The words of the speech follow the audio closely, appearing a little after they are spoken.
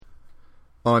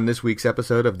On this week's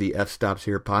episode of the F Stops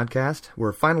Here podcast,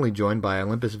 we're finally joined by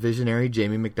Olympus visionary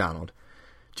Jamie McDonald.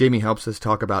 Jamie helps us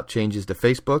talk about changes to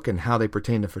Facebook and how they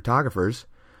pertain to photographers,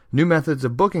 new methods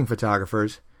of booking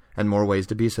photographers, and more ways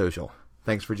to be social.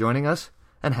 Thanks for joining us,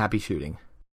 and happy shooting.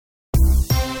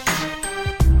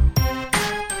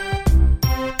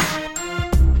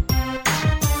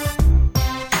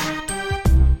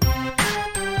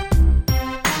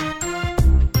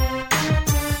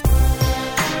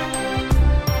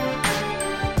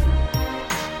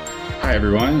 Hi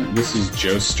everyone, this is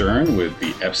Joe Stern with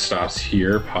the F Stops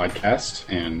Here podcast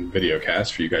and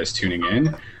videocast for you guys tuning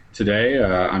in. Today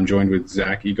I'm joined with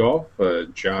Zach Egolf,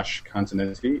 Josh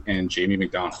Continenti, and Jamie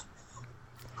McDonald.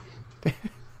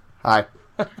 Hi.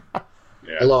 Yeah,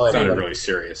 Hello, it sounded everybody. really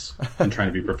serious. I'm trying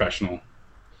to be professional.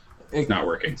 It's not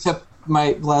working. Except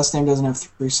my last name doesn't have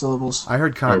 3 syllables. I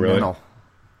heard Continental.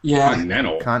 Yeah,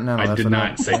 Continental. Continental. I that's did what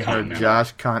not say I heard. Continental.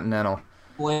 Josh Continental.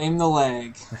 blame the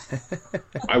lag.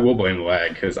 I will blame the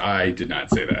lag because I did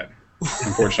not say that.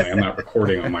 Unfortunately, I'm not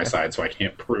recording on my side, so I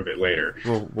can't prove it later.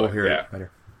 We'll hear it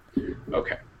later.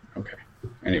 Okay.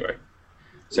 Anyway,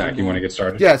 Zach, you want to get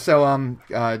started? Yeah, so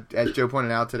as Joe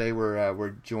pointed out today,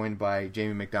 we're joined by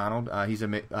Jamie McDonald. He's a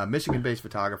Michigan-based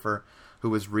photographer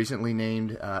who was recently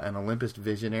named an Olympus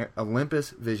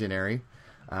visionary.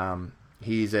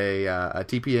 He's a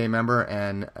TPA member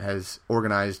and has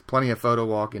organized plenty of photo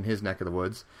walk in his neck of the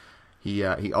woods. He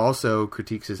also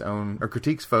critiques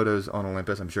photos on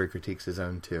Olympus. I'm sure he critiques his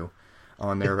own too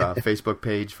on their Facebook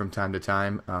page from time to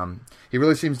time. He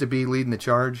really seems to be leading the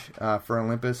charge for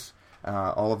Olympus,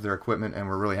 all of their equipment, and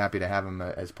we're really happy to have him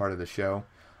as part of the show.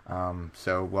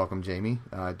 So welcome, Jamie.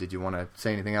 Did you want to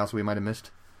say anything else we might have missed?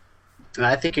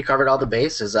 I think you covered all the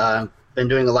bases. Been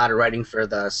doing a lot of writing for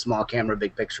the Small Camera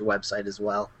Big Picture website as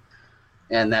well.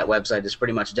 And that website is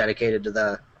pretty much dedicated to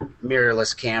the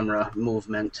mirrorless camera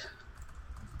movement.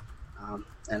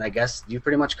 And I guess you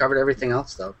pretty much covered everything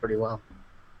else, though, pretty well.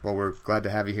 Well, we're glad to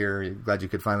have you here. Glad you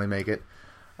could finally make it.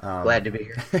 Glad to be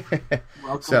here.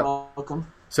 Welcome.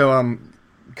 So,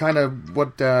 kind of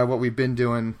what we've been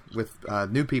doing with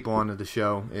new people onto the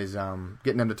show is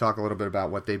getting them to talk a little bit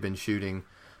about what they've been shooting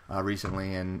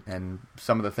recently and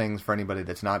some of the things for anybody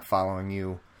that's not following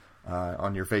you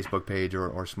on your Facebook page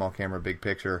or Small Camera Big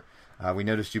Picture. We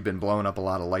noticed you've been blowing up a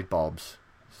lot of light bulbs.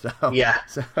 So Yeah.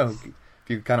 So if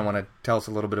you kind of want to tell us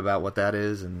a little bit about what that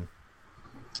is and.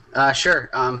 Sure.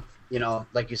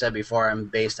 Like you said before, I'm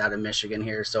based out of Michigan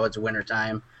here, so it's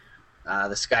wintertime.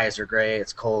 The skies are gray.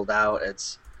 It's cold out.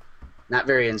 It's not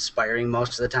very inspiring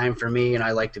most of the time for me, and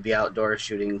I like to be outdoors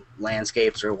shooting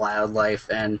landscapes or wildlife.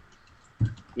 And,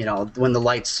 when the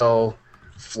light's so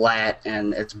flat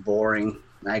and it's boring,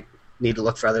 I need to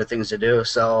look for other things to do.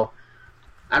 So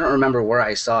I don't remember where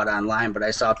I saw it online, but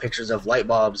I saw pictures of light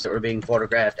bulbs that were being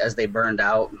photographed as they burned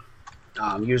out.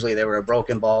 Usually they were a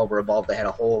broken bulb or a bulb that had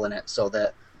a hole in it so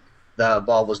that the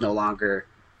bulb was no longer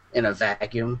in a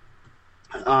vacuum.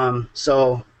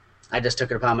 So I just took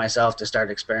it upon myself to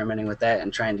start experimenting with that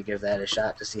and trying to give that a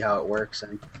shot to see how it works.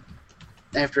 And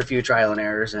after a few trial and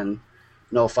errors and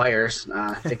no fires,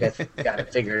 I think I got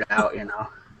it figured out,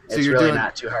 It's really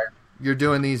not too hard. You're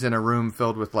doing these in a room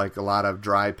filled with like a lot of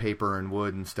dry paper and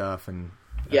wood and stuff and...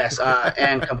 Yes,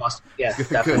 and combustible. Yes,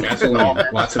 definitely. Gasoline.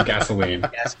 Lots of gasoline.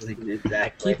 Gasoline,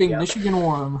 exactly. Keeping Michigan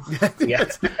warm.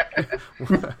 Yes.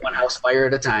 One house fire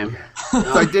at a time. So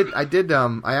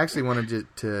I actually wanted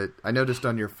to I noticed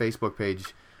on your Facebook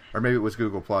page, or maybe it was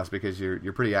Google Plus because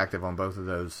you're pretty active on both of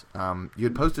those. You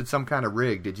had posted some kind of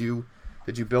rig. Did you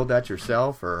build that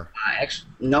yourself or?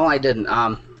 No, I didn't.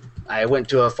 I went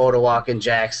to a photo walk in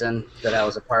Jackson that I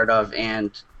was a part of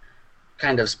and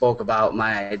kind of spoke about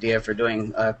my idea for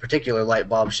doing a particular light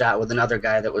bulb shot with another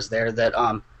guy that was there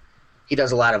that he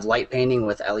does a lot of light painting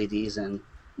with LEDs and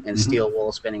steel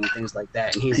wool spinning and things like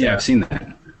that. And I've seen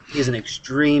that. He's an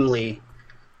extremely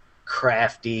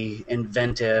crafty,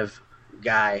 inventive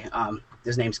guy.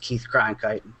 His name's Keith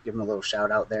Cronkite. Give him a little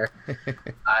shout out there.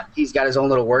 He's got his own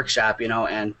little workshop,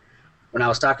 and when I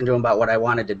was talking to him about what I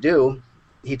wanted to do,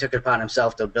 he took it upon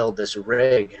himself to build this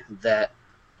rig that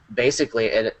basically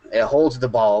it holds the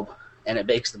bulb and it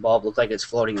makes the bulb look like it's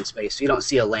floating in space. So you don't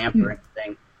see a lamp or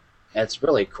anything. It's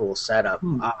really cool setup.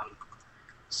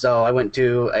 So I went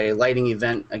to a lighting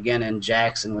event again in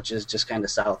Jackson, which is just kind of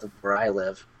south of where I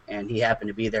live, and he happened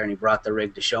to be there and he brought the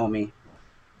rig to show me.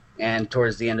 And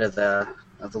towards the end of the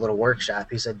little workshop,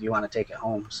 he said, "Do you want to take it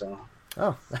home?" So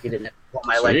he didn't pull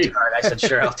my leg too hard. I said,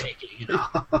 "Sure, I'll take it."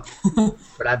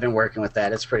 But I've been working with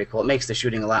that. It's pretty cool. It makes the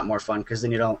shooting a lot more fun because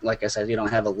then you don't, like I said, you don't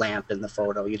have a lamp in the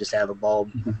photo. You just have a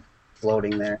bulb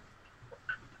floating there.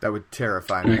 That would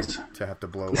terrify me Nice. to have to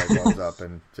blow light bulbs up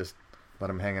and just let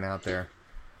them hanging out there.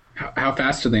 How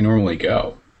fast do they normally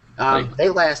go? They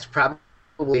last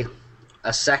probably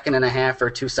a second and a half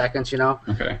or 2 seconds,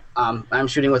 Okay. I'm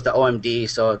shooting with the OMD,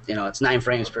 so, it's 9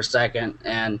 frames per second.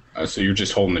 And So you're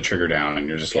just holding the trigger down and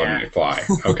you're just letting Yeah. it fly.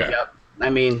 Okay. Yep. I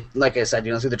mean, like I said,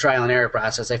 through the trial and error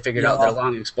process, I figured out that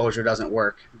long exposure doesn't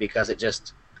work because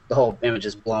the whole image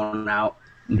is blown out.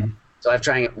 Mhm. So I've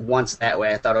tried it once that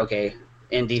way. I thought, okay,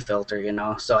 ND filter,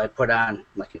 so I put on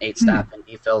like an 8-stop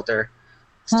ND filter.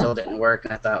 Still didn't work,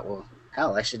 and I thought, well,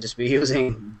 hell, I should just be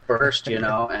using burst,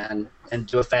 and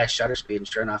do a fast shutter speed. And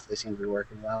sure enough, they seem to be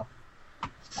working well.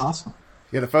 Awesome.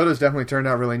 Yeah, the photos definitely turned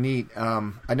out really neat.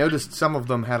 I noticed some of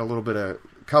them had a little bit of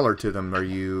color to them. Are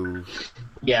you?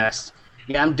 Yes.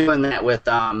 Yeah, I'm doing that with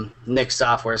Nik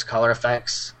Software's color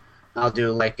effects. I'll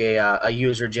do like a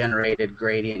user-generated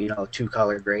gradient,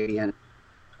 2-color gradient.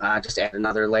 Just add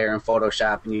another layer in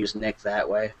Photoshop and use Nik that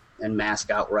way and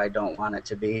mask out where I don't want it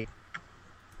to be.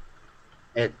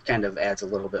 It kind of adds a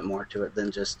little bit more to it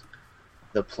than just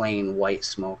the plain white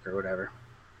smoke or whatever.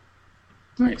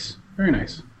 Nice. Very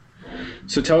nice.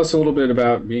 So tell us a little bit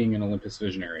about being an Olympus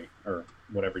visionary, or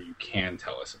whatever you can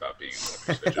tell us about being an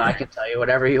Olympus visionary. I can tell you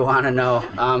whatever you want to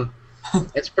know.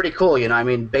 It's pretty cool,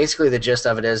 basically the gist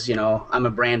of it is, I'm a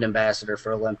brand ambassador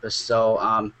for Olympus, so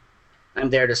I'm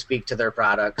there to speak to their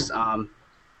products.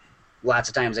 Lots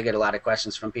of times I get a lot of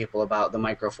questions from people about the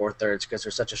Micro Four Thirds because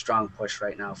there's such a strong push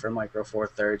right now for Micro Four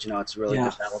Thirds. It's really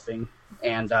developing.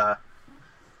 And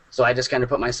so I just kind of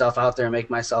put myself out there and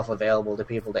make myself available to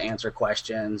people to answer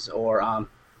questions. Or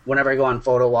whenever I go on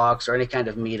photo walks or any kind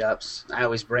of meetups, I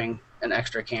always bring an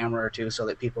extra camera or two so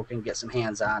that people can get some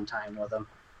hands-on time with them.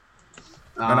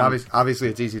 And obviously,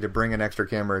 it's easy to bring an extra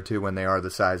camera or two when they are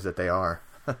the size that they are.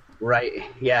 Right,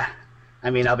 yeah. I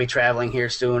mean, I'll be traveling here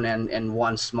soon, and in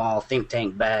one small think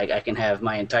tank bag, I can have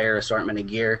my entire assortment of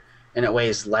gear, and it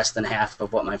weighs less than half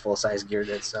of what my full-size gear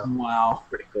did, so Wow.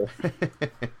 pretty cool.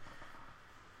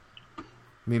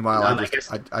 Meanwhile, I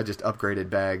I just upgraded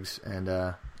bags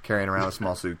and carrying around a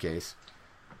small suitcase.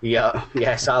 Yeah,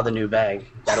 I saw the new bag.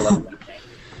 Gotta love that thing.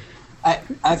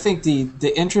 I think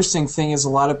the interesting thing is a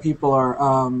lot of people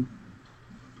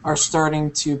are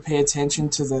starting to pay attention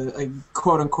to the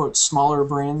quote unquote smaller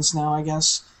brands now, I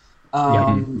guess.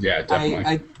 Yeah,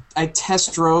 definitely. I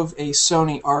test drove a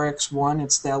Sony RX1.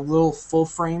 It's that little full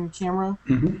frame camera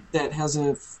that has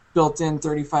a built-in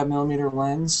 35mm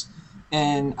lens.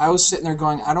 And I was sitting there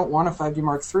going, I don't want a 5D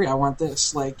Mark III. I want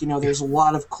this. There's a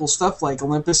lot of cool stuff like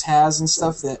Olympus has and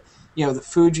stuff that, the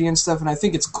Fuji and stuff. And I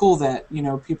think it's cool that,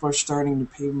 people are starting to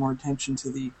pay more attention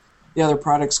to the other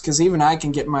products, because even I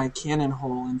can get my Canon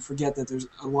hole and forget that there's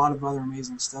a lot of other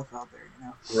amazing stuff out there,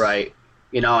 Right.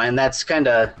 And that's kind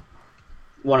of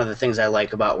one of the things I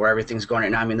like about where everything's going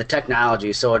right now. I mean, the technology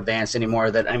is so advanced anymore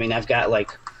that, I've got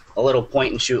a little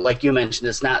point and shoot. Like you mentioned,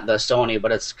 it's not the Sony,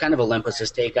 but it's kind of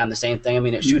Olympus's take on the same thing.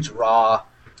 It shoots raw,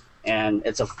 and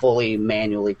it's a fully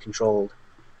manually controlled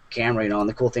camera, and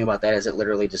the cool thing about that is it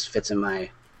literally just fits in my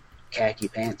khaki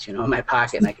pants, in my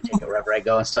pocket, and I can take it wherever I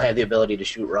go and still have the ability to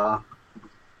shoot raw.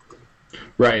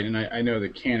 Right, and I know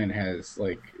that Canon has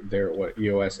their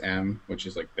EOS M, which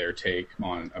is their take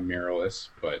on a mirrorless,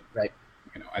 but right.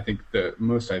 I think the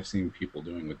most I've seen people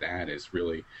doing with that is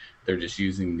really they're just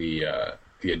using the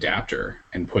adapter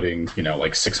and putting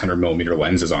 600mm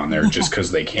lenses on there just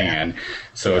because they can.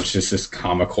 So it's just this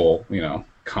comical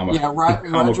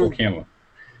comical camera.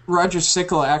 Roger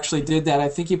Sickle actually did that. I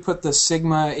think he put the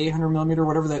Sigma 800mm,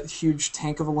 whatever that huge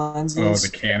tank of a lens is. Oh,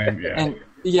 the Canon,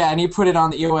 yeah. And he put it on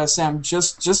the EOS M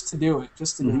just to do it,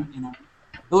 It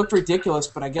looked ridiculous,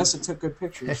 but I guess it took good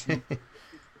pictures.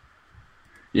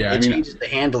 Yeah, it changes the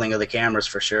handling of the cameras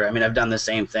for sure. I've done the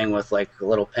same thing with a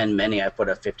little Pen Mini. I put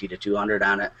a 50-200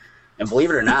 on it, and believe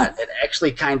it or not, it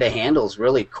actually kind of handles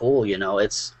really cool.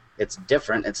 It's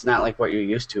different. It's not like what you're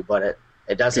used to, but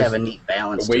it does have a neat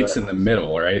balance. The weight's to it. in the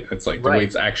middle, right? It's the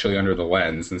weight's actually under the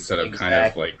lens instead of kind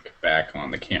of back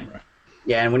on the camera.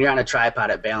 Yeah, and when you're on a tripod,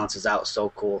 it balances out so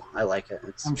cool. I like it.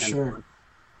 I'm sure. Fun.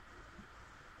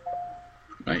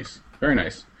 Nice, very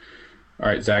nice. All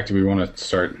right, Zach, do we want to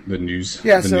start the news?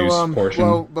 Yeah, news portion?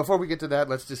 Well, before we get to that,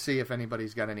 let's just see if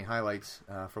anybody's got any highlights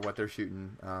for what they're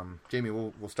shooting. Jamie,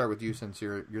 we'll start with you since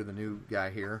you're the new guy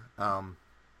here.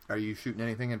 Are you shooting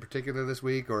anything in particular this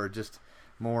week, or just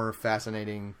more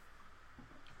fascinating,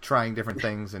 trying different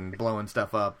things and blowing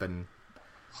stuff up? And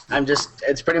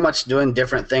it's pretty much doing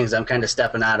different things. I'm kind of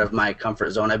stepping out of my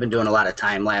comfort zone. I've been doing a lot of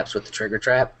time lapse with the trigger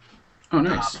trap. Oh,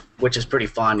 nice. Which is pretty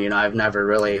fun. You know, I've never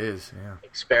really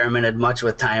experimented much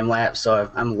with time lapse,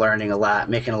 so I'm learning a lot,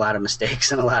 making a lot of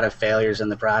mistakes and a lot of failures in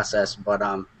the process. But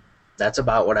that's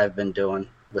about what I've been doing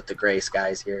with the gray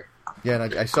skies here. Yeah,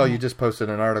 and I saw you just posted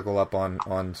an article up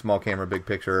on Small Camera Big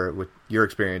Picture with your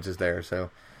experiences there.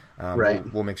 So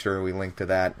we'll make sure we link to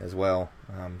that as well,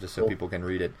 just so people can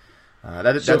read it.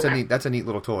 That's a neat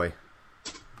little toy.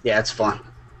 Yeah, it's fun.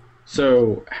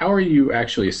 So, how are you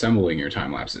actually assembling your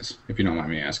time lapses, if you don't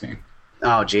mind me asking?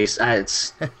 Oh, geez,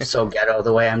 it's so ghetto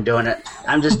the way I'm doing it.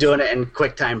 I'm just doing it in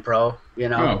QuickTime Pro, you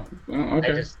know. Oh,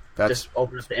 okay. I just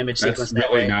open up the image sequence that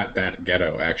really way. Not that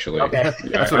ghetto, actually. Okay.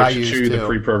 That's what I use, show you too. the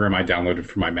free program I downloaded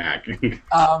for my Mac.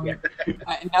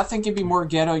 Nothing could be more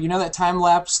ghetto. You know that time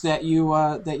lapse that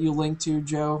you linked to,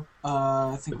 Joe?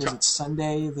 I think was it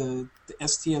Sunday, the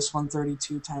STS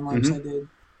 132 time lapse I did.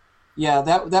 Yeah,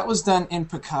 that was done in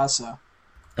Picasa.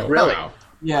 Oh, really? Wow.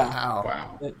 Yeah.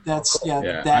 Wow. I've done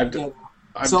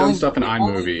stuff in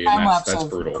iMovie, and that's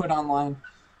brutal. Put online.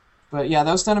 But yeah,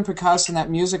 that was done in Picasa, and that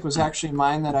music was actually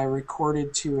mine that I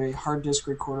recorded to a hard disk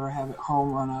recorder I have at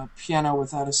home on a piano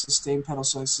without a sustain pedal,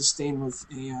 so I sustained with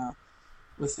a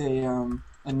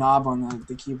knob on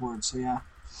the keyboard. So yeah.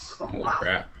 Holy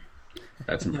crap.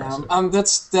 That's impressive.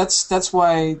 That's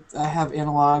why I have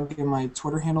Analog in my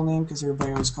Twitter handle name, because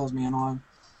everybody always calls me Analog.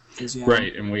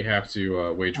 Right, and we have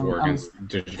to wage war against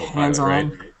Digital Pilot,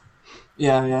 right?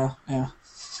 Yeah.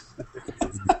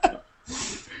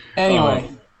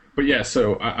 Anyway. But yeah,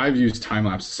 so I've used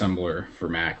Timelapse Assembler for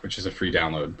Mac, which is a free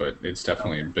download, but it's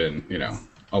definitely been,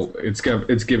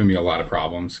 it's given me a lot of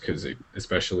problems, because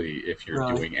especially if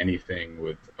you're doing anything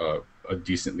with a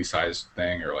decently sized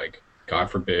thing, or like,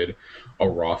 God forbid, a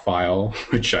RAW file,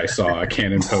 which I saw a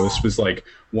Canon post was like,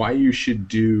 why you should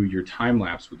do your time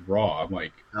lapse with RAW. I'm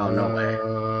like, oh, no way.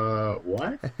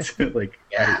 What? Like,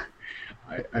 yeah.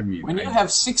 I mean, when you have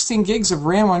 16 gigs of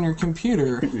RAM on your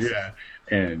computer, yeah,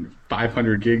 and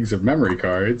 500 gigs of memory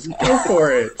cards, go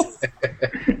for it.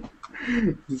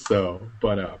 So,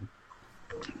 but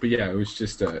yeah, it was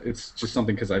just it's just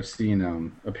something, because I've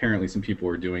seen apparently some people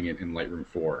are doing it in Lightroom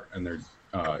 4, and they're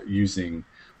using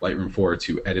Lightroom 4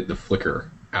 to edit the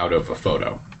flicker out of a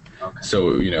photo. Okay.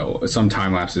 So, some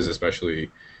time lapses,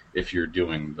 especially if you're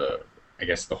doing the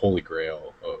holy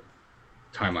grail of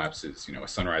time lapses, a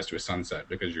sunrise to a sunset,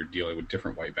 because you're dealing with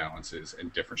different white balances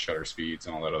and different shutter speeds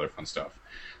and all that other fun stuff.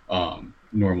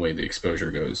 Normally the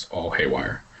exposure goes all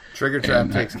haywire. Trigger Trap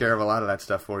takes care of a lot of that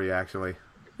stuff for you, actually.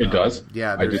 It does?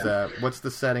 Yeah, there's what's the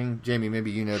setting? Jamie,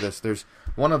 maybe you know this. There's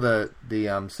one of the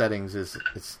settings is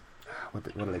what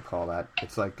do they call that?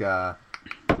 It's like it's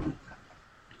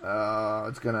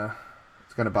gonna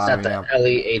bother me now. It's not the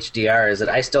LE-HDR, is it?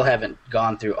 I still haven't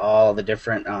gone through all the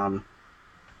different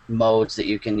modes that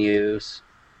you can use.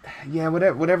 Yeah,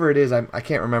 whatever it is, I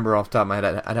can't remember off the top of my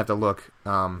head. I'd have to look,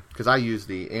 because I use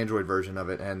the Android version of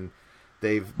it, and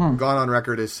they've gone on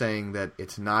record as saying that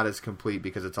it's not as complete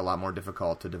because it's a lot more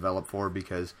difficult to develop for.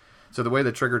 Because so the way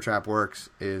the Trigger Trap works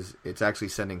is it's actually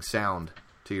sending sound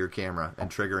to your camera and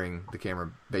triggering the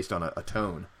camera based on a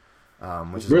tone,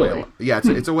 which is really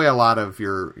it's a way a lot of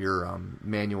your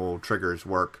manual triggers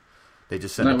work. They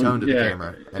just send a tone to the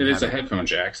camera. It is a headphone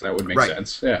jack, so that would make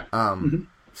sense. Yeah.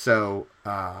 So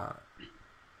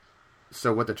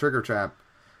what the Trigger Trap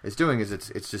is doing is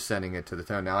it's just sending it to the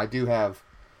tone. Now I do have,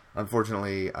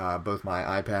 unfortunately, both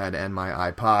my iPad and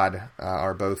my iPod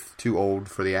are both too old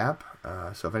for the app.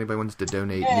 So if anybody wants to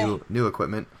donate new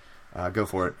equipment, go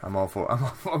for it. I'm all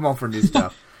for new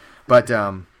stuff. But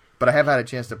I have had a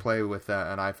chance to play with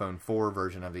an iPhone 4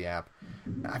 version of the app.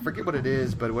 I forget what it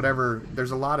is, but whatever.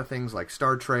 There's a lot of things like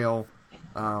Star Trail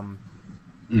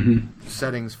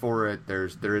settings for it. There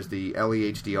is the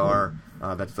LE-HDR.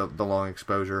 That's the long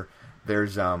exposure.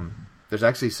 There's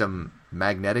actually some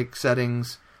magnetic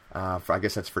settings. I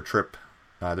guess that's for trip.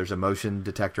 There's a motion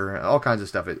detector, all kinds of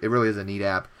stuff. It really is a neat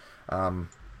app.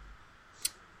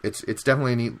 It's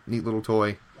definitely a neat little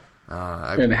toy.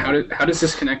 And how does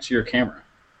this connect to your camera?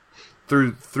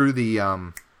 Through the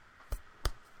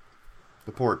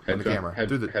port on the camera.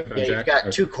 You've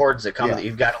got two cords that come with it.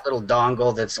 You've got a little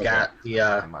dongle that's got the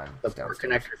port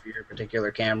connector for your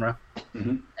particular camera,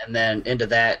 and then into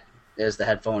that is the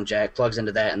headphone jack. Plugs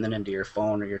into that, and then into your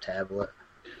phone or your tablet.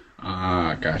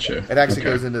 Ah, gotcha. It actually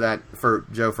goes into that for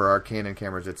our Canon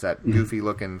cameras. It's that goofy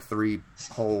looking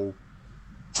 3-hole.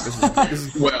 This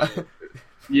is well,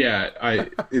 yeah.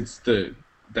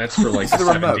 That's for like the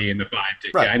 7D and the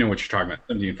 5D. Right. Yeah, I know what you're talking about.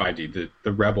 7D and 5D.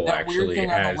 The Rebel that actually weird thing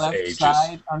has on the left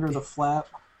side under the flap.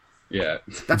 Yeah.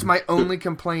 That's my only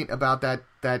complaint about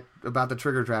about the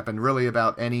Trigger Trap, and really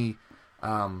about any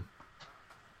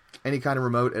any kind of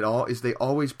remote at all is they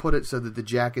always put it so that the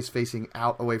jack is facing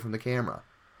out away from the camera.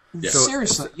 Yeah.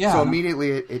 Seriously, yeah. So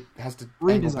immediately it has to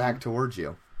angle back towards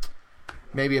you.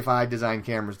 Maybe if I designed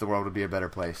cameras, the world would be a better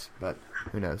place, but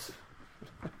who knows?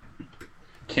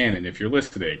 Canon, if you're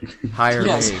listening, hire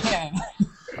me. Canon.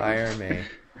 Hire me.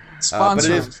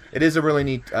 Sponsor. But it is a really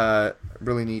neat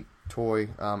toy.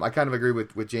 I kind of agree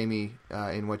with Jamie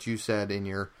in what you said in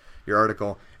your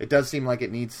article. It does seem like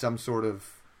it needs some sort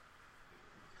of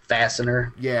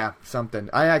fastener. Yeah, something.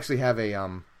 I actually have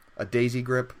a daisy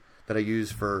grip that I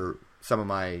use for some of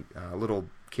my little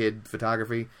kid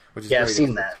photography, which is I've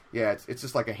seen that. Yeah, it's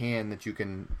just like a hand that you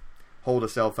can hold a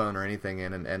cell phone or anything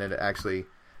in, and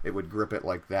it would grip it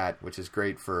like that, which is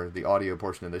great for the audio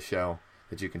portion of the show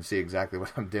that you can see exactly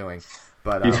what I'm doing.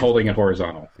 But he's holding it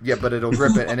horizontal. Yeah, but it'll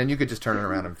grip it, and then you could just turn it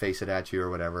around and face it at you or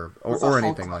whatever, or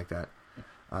anything like that.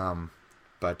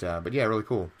 But yeah, really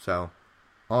cool. So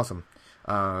awesome.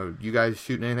 You guys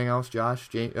shooting anything else, Josh,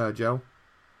 Joe?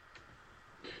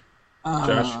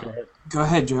 Josh, go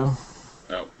ahead, Joe.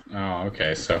 Oh,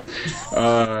 okay. So,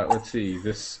 let's see.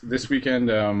 This weekend,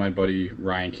 my buddy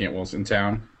Ryan Cantwell's in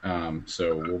town.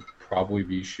 So we'll probably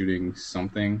be shooting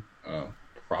something,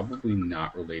 probably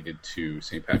not related to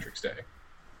St. Patrick's Day.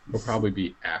 It'll probably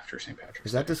be after St. Patrick's Day.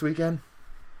 Is that this weekend?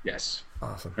 Yes.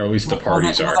 Awesome. Or at least the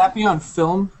parties are. Will that be on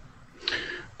film?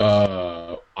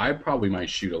 I probably might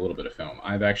shoot a little bit of film.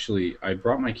 I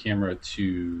brought my camera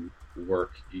to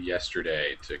work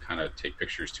yesterday to kind of take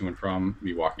pictures to and from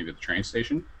me walking to the train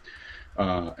station.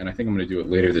 And I think I'm going to do it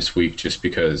later this week just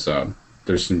because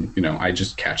there's some, I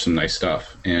just catch some nice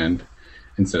stuff. And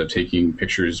instead of taking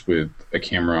pictures with a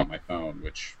camera on my phone,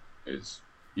 which is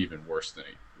even worse than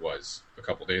it was a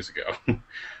couple days ago,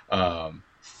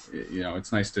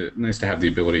 it's nice to have the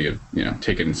ability of,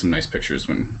 taking some nice pictures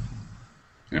when,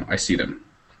 I see them.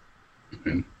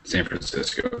 In San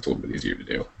Francisco, it's a little bit easier to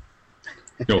do.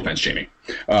 No offense, Jamie.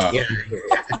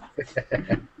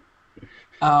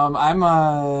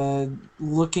 I'm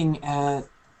looking at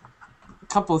a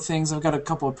couple of things. I've got a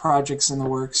couple of projects in the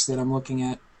works that I'm looking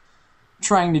at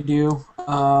trying to do.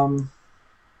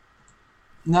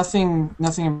 Nothing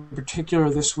in particular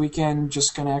this weekend.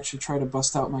 Just going to actually try to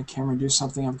bust out my camera and do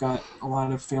something. I've got a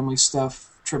lot of family stuff.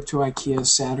 Trip to IKEA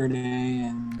Saturday,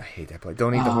 and I hate that place.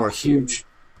 Don't eat the horse. Huge.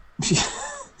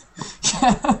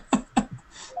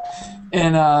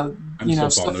 And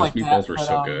stuff like that. Those meatballs were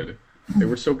so good. They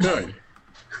were so good.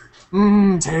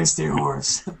 Tasty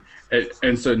horse.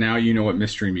 And so now you know what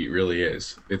mystery meat really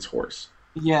is. It's horse.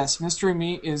 Yes, mystery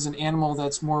meat is an animal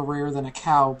that's more rare than a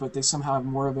cow, but they somehow have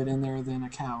more of it in there than a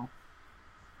cow.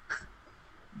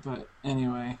 But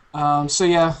anyway, so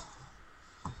yeah,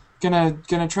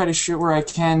 gonna try to shoot where I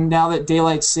can now that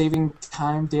daylight saving,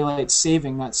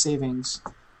 not savings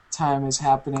time is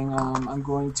happening. I'm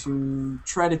going to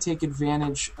try to take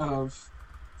advantage of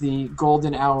the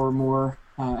golden hour more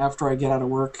after I get out of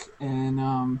work.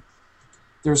 And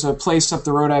there's a place up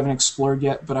the road I haven't explored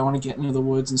yet, but I want to get into the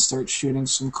woods and start shooting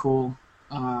some cool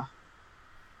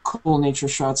nature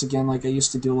shots again, like I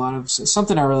used to do a lot of. So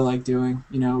something I really like doing,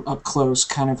 up close,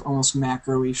 kind of almost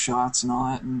macro-y shots and all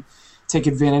that, and take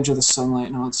advantage of the sunlight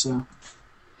and all that. So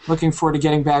looking forward to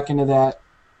getting back into that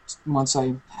once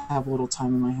I have a little time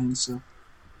in my hands.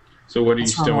 So what are you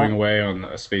stowing away on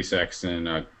SpaceX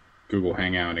and Google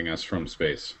Hangouting us from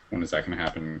space? When is that going to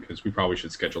happen? Because we probably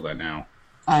should schedule that now.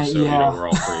 We're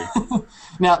all free.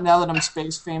 now that I'm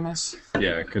space famous.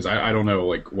 Yeah, because I don't know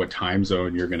what time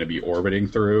zone you're going to be orbiting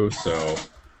through, so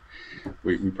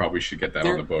we probably should get that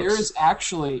on the books. There is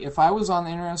actually, if I was on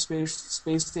the International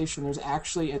Space Station, there's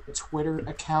actually a Twitter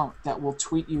account that will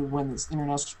tweet you when the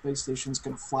International Space Station is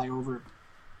going to fly over.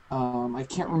 I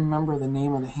can't remember the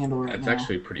name of the handle right now. That's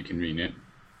actually pretty convenient.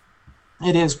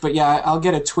 It is, but yeah, I'll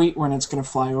get a tweet when it's going to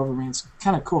fly over me. It's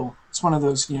kind of cool. It's one of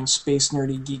those, space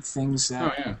nerdy geek things that...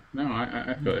 Oh, yeah. No,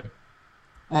 I feel it.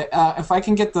 If I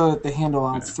can get the handle,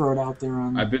 I'll throw it out there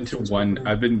on... I've been to one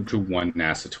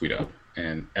NASA tweet up,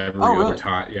 and every other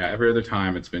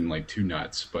time it's been like too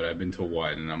nuts, but I've been to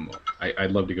one, and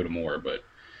I'd love to go to more, but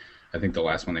I think the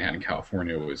last one they had in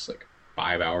California was like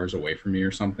 5 hours away from me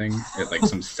or something at like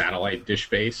some satellite dish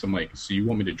base. I'm like, so you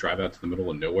want me to drive out to the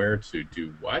middle of nowhere to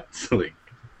do what?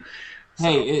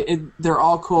 Hey, they're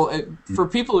all cool. For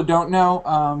people who don't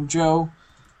know, Joe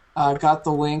got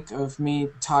the link of me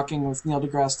talking with Neil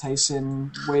deGrasse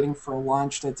Tyson, waiting for a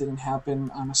launch that didn't happen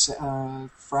on a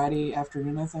Friday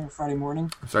afternoon, I think, or Friday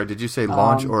morning. Sorry, did you say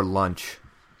launch or lunch?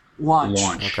 Launch.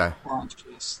 Okay. Launch,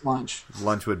 yes. Launch.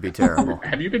 Lunch would be terrible.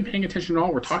 Have you been paying attention at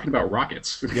all? We're talking about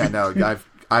rockets. Yeah, no,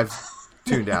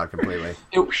 tuned out completely.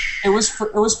 It was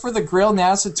for the Grill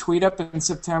NASA tweet up in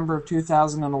September of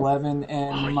 2011,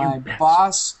 and my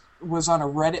boss was on a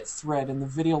Reddit thread, and the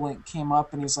video link came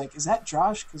up, and he's like, "Is that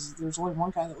Josh? Because there's only one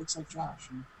guy that looks like Josh."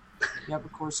 And yep,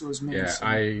 of course it was me. Yeah, so.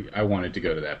 I wanted to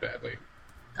go to that badly.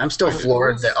 I'm still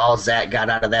floored that all Zach got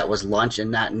out of that was lunch and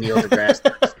not Neil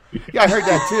deGrasse. Yeah, I heard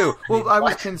that too. Well, I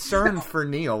was concerned for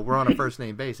Neil. We're on a first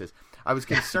name basis. I was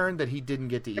concerned that he didn't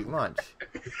get to eat lunch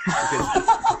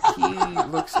because he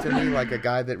looks to me like a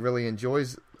guy that really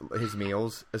enjoys his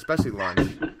meals, especially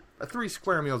lunch. 3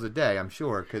 square meals a day, I'm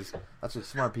sure, because that's what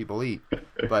smart people eat.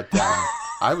 But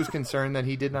I was concerned that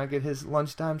he did not get his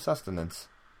lunchtime sustenance.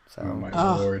 So, Oh my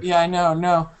Oh, lord! yeah, I know.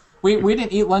 No, we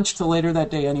didn't eat lunch till later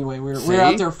that day anyway. We were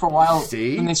out there for a while,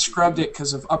 and they scrubbed it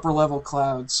because of upper level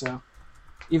clouds. So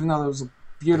even though it was a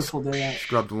beautiful day out,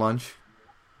 scrubbed lunch.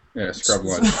 Yeah, scrub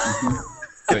lunch.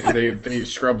 they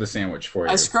scrub the sandwich for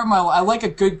you. I like a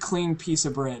good clean piece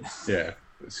of bread. Yeah,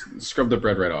 scrub the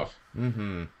bread right off.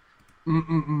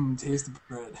 Taste the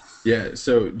bread. Yeah,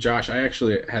 so Josh, I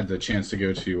actually had the chance to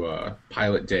go to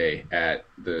Pilot Day at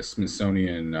the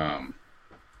Smithsonian,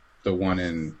 the one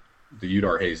in the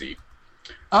Udar-Hazy.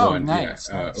 Oh, one, nice.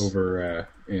 Yeah, Nice. over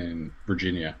in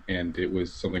Virginia, and it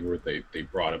was something where they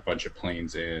brought a bunch of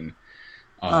planes in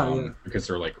because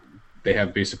they're like they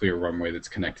have basically a runway that's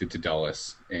connected to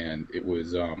Dulles, and it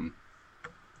was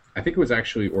I think it was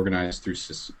actually organized through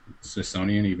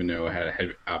Smithsonian, even though it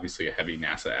had obviously a heavy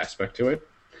NASA aspect to it.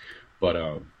 But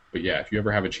yeah, if you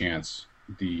ever have a chance,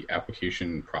 the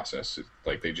application process,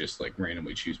 like they just like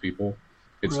randomly choose people.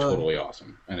 It's Really? totally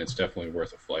awesome, and it's definitely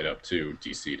worth a flight up to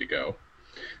DC to go,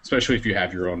 especially if you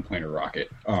have your own plane or rocket.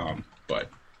 But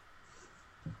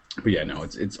yeah, no,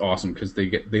 it's awesome because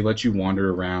they let you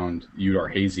wander around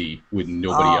Udar-Hazy with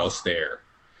nobody else there.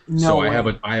 No So way.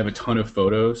 I have a ton of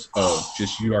photos of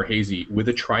just Udar-Hazy with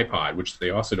a tripod, which they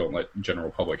also don't let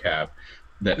general public have,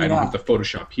 that I don't have to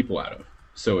Photoshop people out of.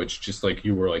 So it's just like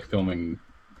you were like filming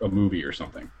a movie or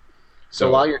something. So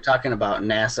while you're talking about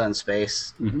NASA and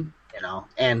space, Mhm. you know,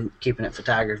 and keeping it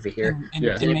photography here,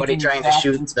 Yeah. is anybody trying to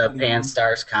shoot the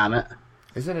Pan-STARRS comet?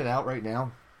 Isn't it out right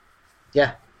now?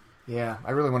 Yeah. Yeah,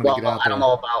 I really want to Well, get out there. I don't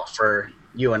know about for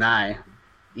you and I,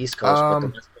 East Coast, but the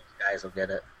West Coast guys will get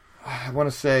it. I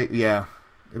want to say, yeah,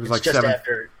 it was It's like just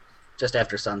 7. just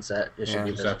after sunset. It should Yeah. be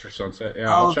Just visible. after sunset.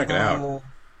 Yeah, I'll check it out.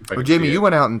 if I Well, can Jamie, see you it.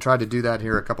 went out and tried to do that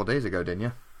here a couple days ago, didn't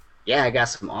you? Yeah, I got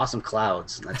some awesome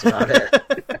clouds. And that's about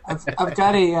it. I've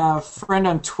got a friend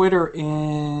on Twitter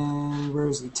in where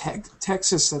is he?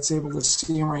 Texas that's able to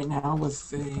see him right now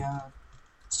with a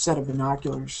set of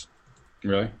binoculars.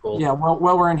 Really? Cool. Yeah, while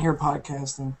we're in here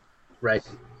podcasting. Right.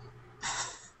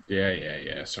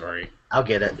 Yeah. Sorry. I'll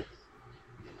get it.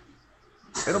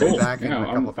 It'll Cool. be back in Yeah, a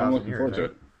couple I'm thousand looking years. forward to eh?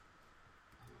 it.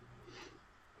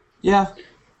 Yeah,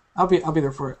 I'll be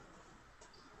there for it.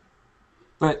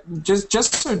 But just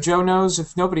so Joe knows,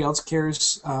 if nobody else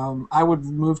cares, I would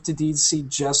move to DC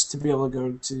just to be able to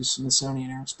go to Smithsonian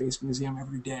Air and Space Museum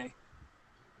every day.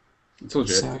 It's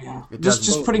legit. So yeah, It just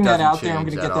doesn't- putting it that doesn't out there. I'm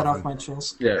change going to get that that off often. my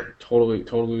chest. Yeah, totally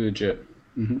legit.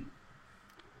 Mm-hmm.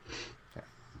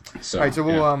 So, All right, so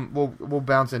yeah. we'll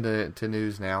bounce into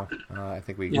news now. I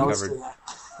think we Yeah, let's covered do that.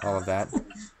 all of that.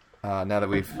 Now that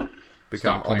we've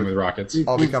become Stop playing with rockets.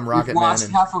 all become We've Rocket Man, lost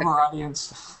and half of our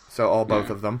audience. so all both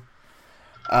of them.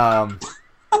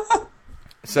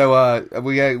 So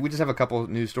we just have a couple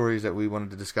news stories that we wanted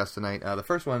to discuss tonight. The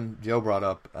first one Joe brought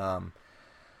up.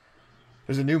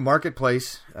 There's a new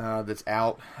marketplace that's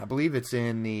out. I believe it's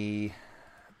in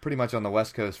pretty much on the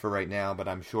West Coast for right now, but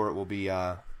I'm sure it will be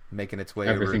making its way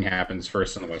Everything over. happens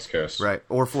first on the West Coast. Right,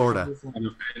 or Florida.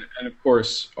 And of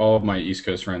course, all of my East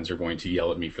Coast friends are going to yell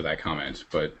at me for that comment.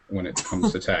 But when it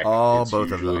comes to tech, All it's both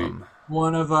usually, of them.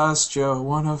 One of us, Joe.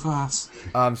 One of us.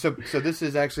 So this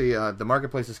is actually the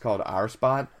marketplace is called Our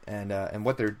Spot, and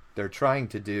what they're trying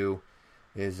to do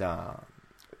is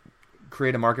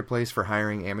create a marketplace for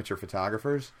hiring amateur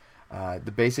photographers.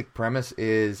 The basic premise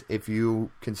is if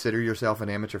you consider yourself an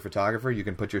amateur photographer, you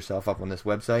can put yourself up on this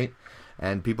website,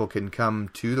 and people can come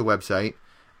to the website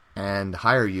and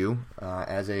hire you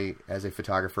as a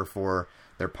photographer for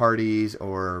their parties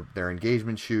or their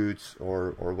engagement shoots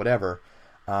or whatever.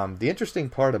 The interesting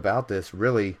part about this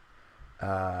really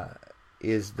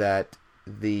is that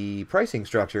the pricing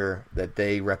structure that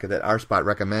that Our Spot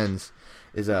recommends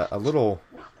is a little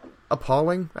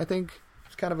appalling. I think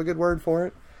it's kind of a good word for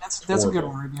it. That's a good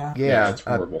word. Yeah. Yeah, it's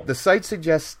horrible. The site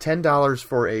suggests $10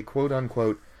 for a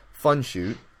quote-unquote fun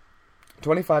shoot,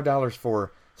 $25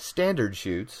 for standard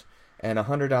shoots, and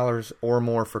 $100 or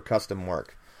more for custom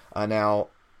work. Now,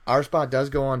 Our Spot does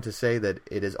go on to say that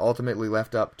it is ultimately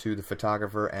left up to the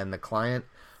photographer and the client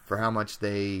for how much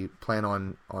they plan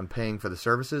on paying for the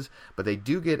services, but they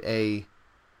do get an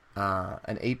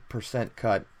 8%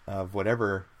 cut of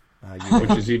whatever.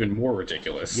 Which is even more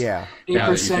ridiculous. Yeah,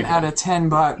 8% out of $10.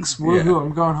 Woohoo! Yeah.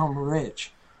 I'm going home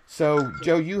rich. So,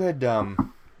 Joe, you had a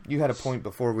point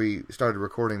before we started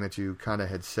recording that you kind of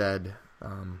had said.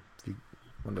 If you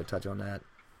wanted to touch on that.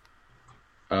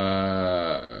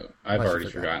 I've already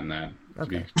forgotten that. To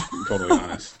be totally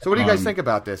honest. So, what do you guys think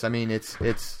about this? I mean, it's.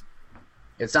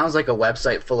 It sounds like a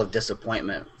website full of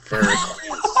disappointment for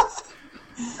clients.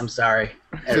 I'm sorry.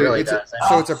 It really does.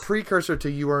 So it's a precursor to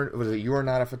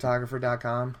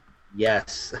youarenotaphotographer.com?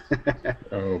 Yes.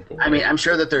 Oh, boy. I mean, I'm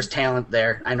sure that there's talent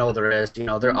there. I know there is.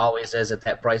 There always is at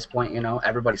that price point.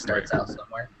 Everybody starts out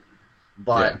somewhere.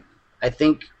 But I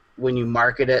think when you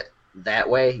market it that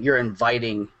way, you're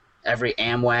inviting every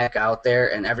AMWAC out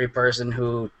there and every person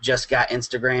who just got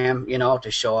Instagram, to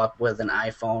show up with an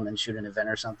iPhone and shoot an event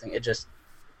or something. It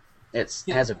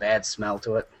has a bad smell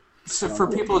to it. So for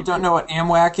people who don't know what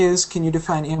AMWAC is, can you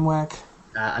define AMWAC?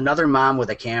 Another mom with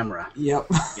a camera. Yep.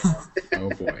 Oh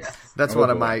boy. That's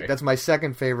that's my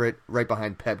second favorite, right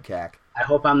behind PEBCAC. I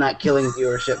hope I'm not killing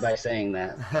viewership by saying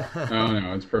that. Oh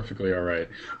no, it's perfectly all right.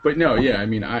 But no, yeah, I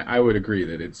mean, I would agree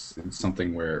that it's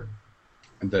something where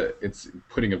it's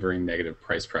putting a very negative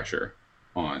price pressure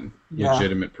on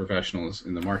legitimate professionals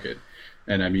in the market.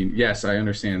 And I mean, yes, I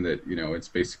understand that, it's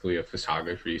basically a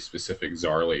photography specific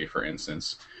Zarly, for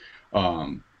instance.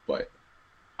 But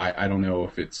I don't know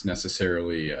if it's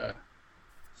necessarily a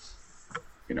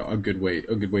good way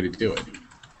to do it.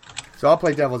 So I'll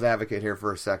play devil's advocate here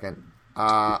for a second.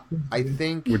 I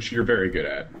think, which you're very good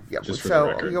at. Yeah. Just for the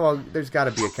record. There's got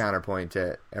to be a counterpoint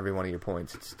to every one of your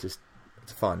points. It's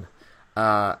fun.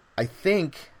 I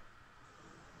think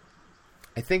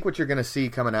what you're going to see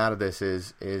coming out of this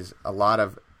is a lot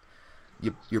of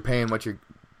you're paying what you're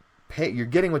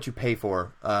getting what you pay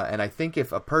for, and I think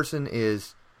if a person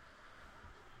is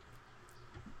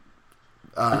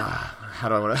how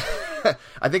do I want to?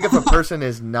 I think if a person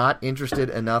is not interested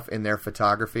enough in their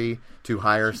photography to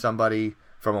hire somebody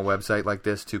from a website like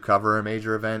this to cover a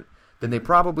major event, then they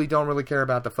probably don't really care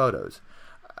about the photos.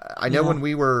 I know when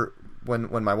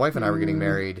my wife and I were getting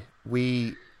married,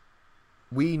 we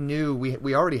knew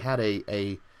we already had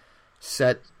a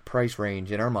set price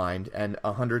range in our mind, and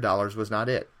 $100 was not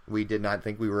it. We did not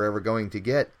think we were ever going to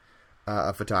get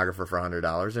a photographer for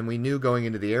 $100, and we knew going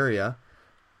into the area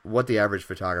what the average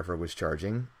photographer was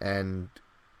charging, and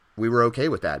we were okay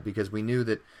with that because we knew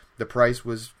that the price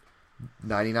was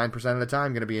 99% of the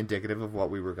time going to be indicative of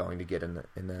what we were going to get in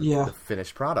the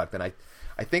finished product. And I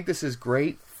think this is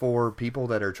great for people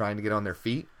that are trying to get on their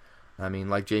feet. I mean,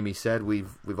 like Jamie said,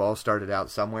 we've all started out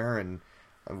somewhere, and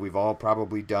we've all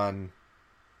probably done,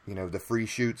 the free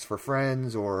shoots for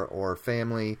friends or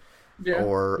family,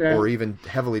 or even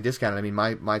heavily discounted. I mean,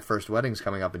 my first wedding's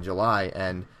coming up in July,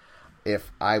 and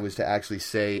if I was to actually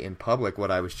say in public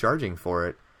what I was charging for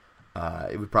it,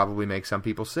 it would probably make some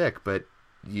people sick. But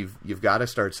you've got to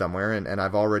start somewhere, and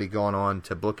I've already gone on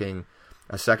to booking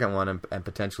a second one and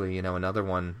potentially another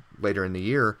one later in the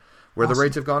year, where the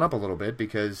rates have gone up a little bit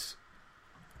because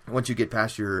once you get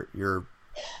past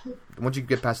once you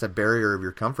get past that barrier of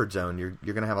your comfort zone, you're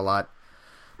going to have a lot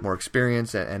more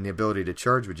experience and the ability to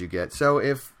charge what you get. So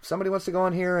if somebody wants to go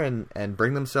on here and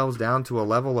bring themselves down to a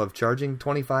level of charging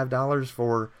 $25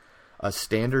 for a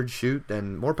standard shoot,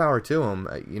 then more power to them.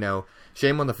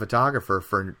 Shame on the photographer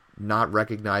for not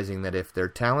recognizing that if their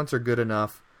talents are good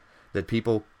enough that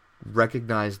people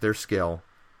recognize their skill,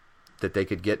 that they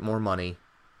could get more money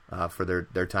for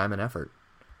their time and effort.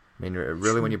 I mean,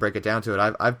 really, when you break it down to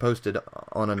it, I've posted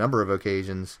on a number of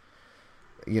occasions,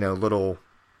 little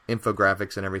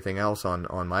infographics and everything else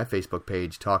on my Facebook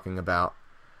page talking about,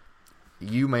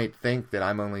 you might think that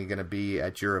I'm only going to be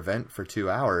at your event for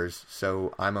 2 hours,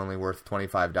 so I'm only worth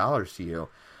 $25 to you.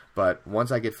 But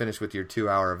once I get finished with your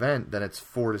 2-hour event, then it's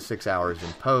 4 to 6 hours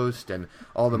in post and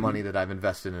all the money that I've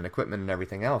invested in equipment and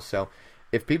everything else. So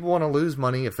if people want to lose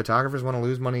money, if photographers want to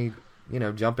lose money,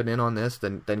 jumping in on this,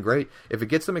 then great. If it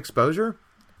gets them exposure,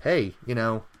 hey,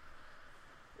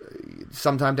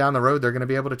 sometime down the road they're going to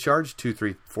be able to charge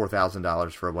 $2,000, $3,000,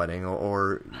 $4,000 for a wedding,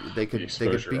 or they could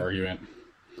argument.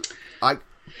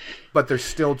 But they're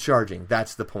still charging.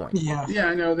 That's the point. Yeah,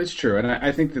 I know that's true, and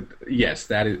I think that yes,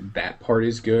 that part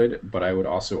is good. But I would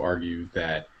also argue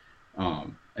that,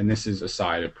 and this is a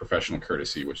side of professional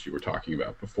courtesy, which you were talking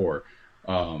about before,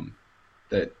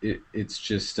 that it's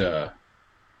just the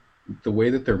way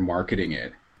that they're marketing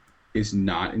it is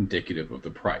not indicative of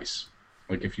the price.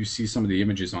 Like if you see some of the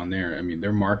images on there, I mean,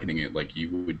 they're marketing it like you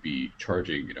would be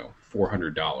charging,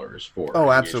 $400 for. Oh,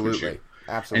 an absolutely. engagement shoot.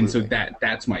 Absolutely. And so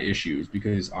that's my issue, is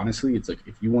because honestly, it's like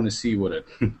if you want to see what a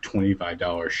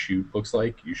 $25 shoot looks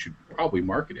like, you should probably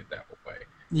market it that way.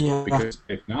 Yeah. Because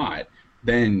if not,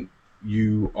 then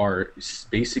you are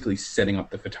basically setting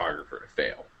up the photographer to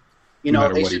fail. No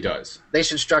matter what he does. They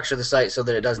should structure the site so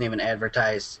that it doesn't even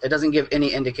advertise. It doesn't give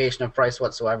any indication of price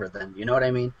whatsoever then. You know what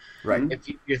I mean? Right. If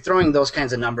you're throwing those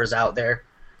kinds of numbers out there,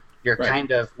 you're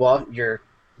you're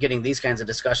getting these kinds of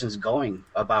discussions going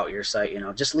about your site.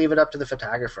 Just leave it up to the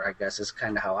photographer, I guess, is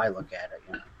kind of how I look at it.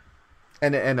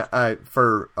 And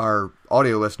for our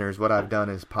audio listeners, what I've done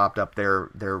is popped up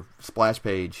their splash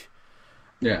page.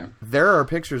 Yeah. There are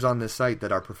pictures on this site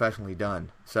that are professionally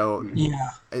done. So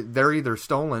they're either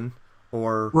stolen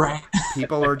or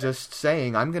people are just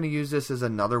saying, I'm going to use this as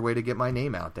another way to get my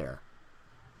name out there.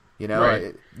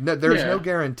 There's no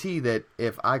guarantee that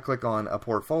if I click on a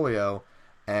portfolio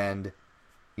and,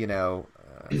 let's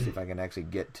see if I can actually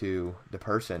get to the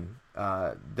person,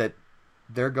 that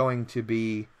they're going to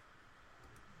be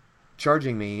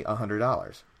charging me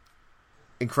 $100.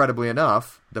 Incredibly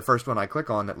enough, the first one I click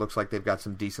on that looks like they've got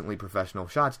some decently professional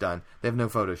shots done, they have no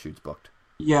photo shoots booked.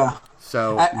 Yeah.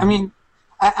 So I mean,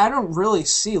 I don't really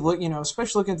see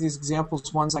especially looking at these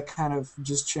examples, ones I kind of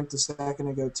just chimped a second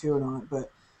ago too and on it,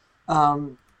 but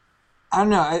I don't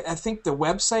know. I think the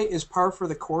website is par for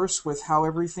the course with how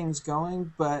everything's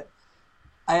going, but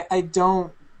I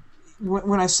don't.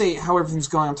 When I say how everything's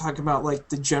going, I'm talking about like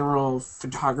the general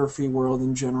photography world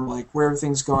in general, like where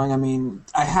everything's going. I mean,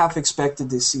 I half expected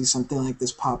to see something like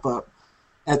this pop up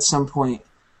at some point,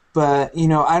 but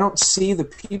I don't see the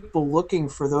people looking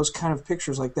for those kind of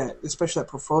pictures like that, especially that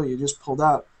portfolio you just pulled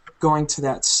out, going to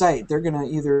that site. They're going to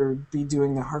either be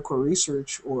doing the hardcore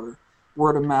research or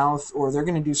word of mouth, or they're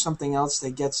going to do something else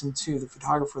that gets them to the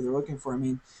photographer they're looking for. I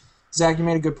mean, Zach, you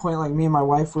made a good point. Like me and my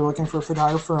wife were looking for a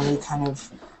photographer, and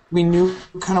we knew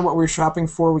kind of what we were shopping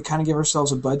for. We kind of gave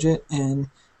ourselves a budget, and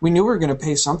we knew we were going to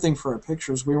pay something for our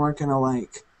pictures. We weren't going to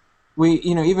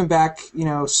even back,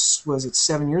 was it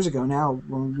 7 years ago now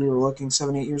when we were looking,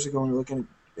 7-8 years ago when we were looking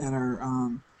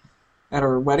at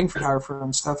our wedding photographer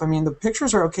and stuff. I mean, the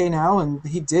pictures are okay now, and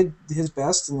he did his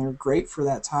best, and they're great for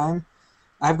that time.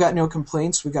 I've got no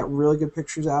complaints. We got really good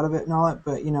pictures out of it and all that,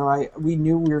 but we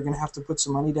knew we were going to have to put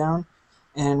some money down,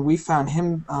 and we found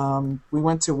him. We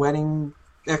went to wedding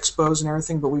expos and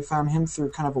everything, but we found him through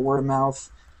kind of a word of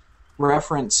mouth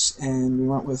reference, and we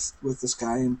went with this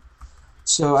guy. And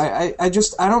so I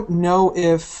don't know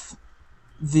if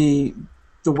the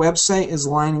website is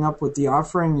lining up with the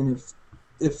offering, and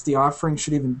if the offering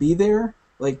should even be there,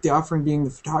 like the offering being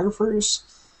the photographers.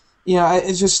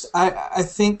 I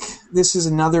think this is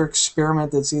another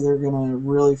experiment that's either going to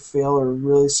really fail or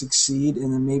really succeed,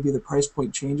 and then maybe the price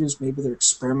point changes. Maybe they're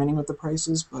experimenting with the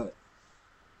prices, but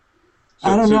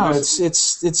I don't know.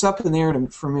 It's up in the air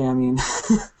for me. I mean,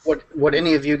 would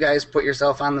any of you guys put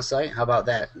yourself on the site? How about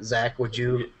that, Zach? Would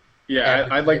you? Yeah,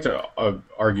 I'd like to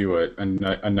argue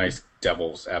a nice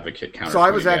devil's advocate counter. So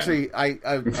I was actually, I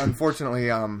unfortunately,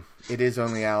 it is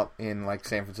only out in like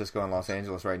San Francisco and Los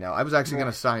Angeles right now. I was actually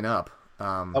going to sign up,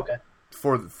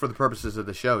 for the purposes of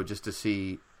the show, just to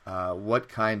see what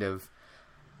kind of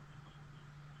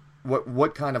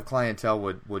clientele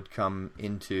would come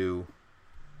into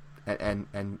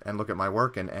and look at my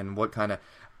work, and what kind of.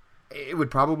 It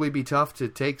would probably be tough to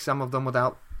take some of them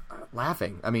without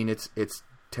laughing. I mean, it's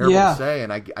terrible to say,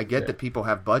 and I get that people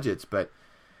have budgets, but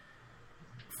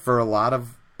for a lot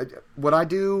of, would I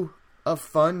do a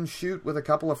fun shoot with a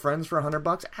couple of friends for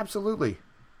 $100? Absolutely.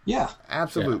 Yeah.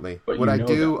 Absolutely. Yeah, would I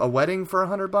do a wedding for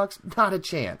 $100? Not a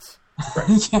chance.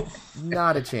 Right.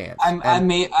 Not a chance. I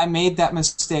made that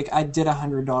mistake. I did a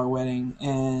 $100 wedding,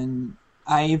 and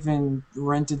I even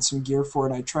rented some gear for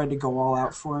it. I tried to go all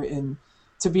out for it, and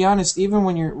to be honest, even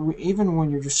when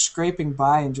you're just scraping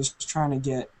by and just trying to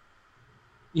get,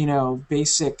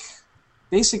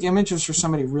 basic images for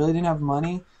somebody who really didn't have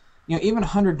money, even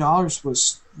 $100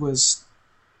 was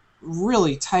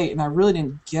really tight, and I really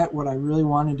didn't get what I really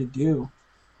wanted to do,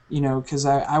 because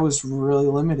I was really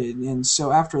limited. And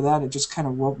so after that, it just kind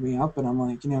of woke me up, and I'm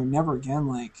like, never again.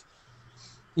 Like,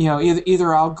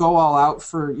 either I'll go all out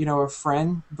for, a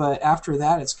friend, but after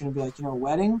that, it's going to be like, a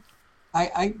wedding.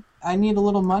 I need a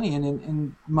little money,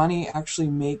 and money actually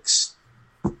makes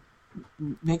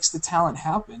the talent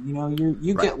happen.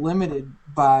 You right. get limited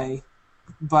by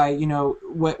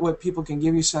what people can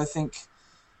give you. So I think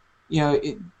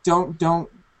don't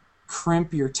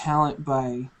crimp your talent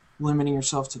by limiting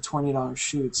yourself to $20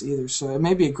 shoots either. So it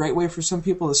may be a great way for some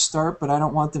people to start, but I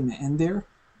don't want them to end there.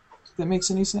 If that makes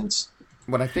any sense.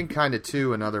 what I think kind of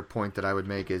too, another point that I would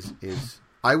make is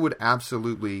I would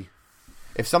absolutely,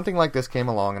 if something like this came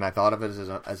along and I thought of it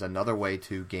as another way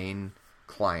to gain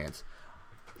clients,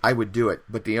 I would do it.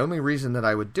 But the only reason that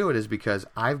I would do it is because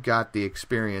I've got the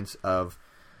experience of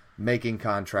making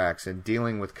contracts and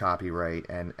dealing with copyright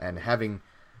and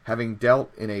having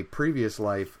dealt in a previous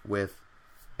life with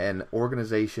an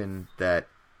organization that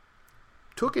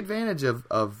took advantage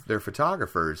of their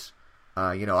photographers.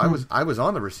 I was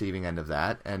on the receiving end of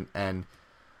that, and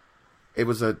it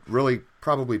was a really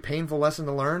probably painful lesson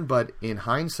to learn, but in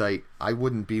hindsight, I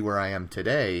wouldn't be where I am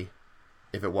today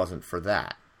if it wasn't for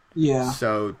that. Yeah.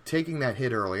 So taking that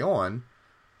hit early on,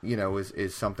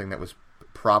 is something that was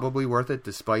probably worth it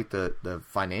despite the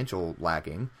financial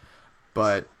lacking.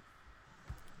 But,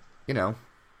 I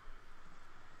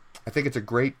think it's a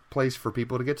great place for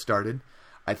people to get started.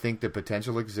 I think the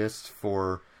potential exists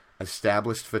for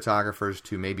established photographers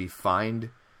to maybe find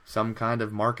some kind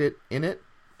of market in it.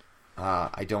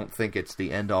 I don't think it's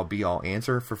the end-all be-all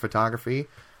answer for photography.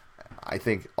 I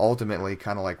think ultimately,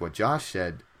 kind of like what Josh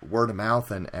said, word of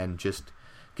mouth and just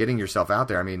getting yourself out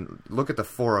there. I mean, look at the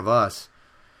four of us.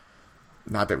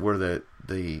 Not that we're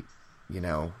the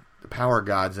power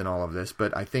gods in all of this,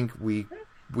 but I think we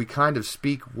kind of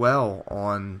speak well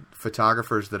on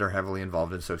photographers that are heavily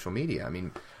involved in social media. I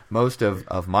mean, most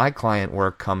of my client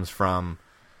work comes from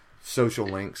social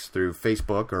links through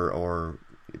Facebook or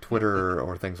Twitter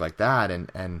or things like that.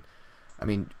 And I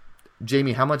mean,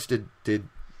 Jamie, how much did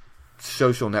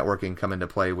social networking come into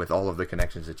play with all of the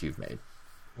connections that you've made?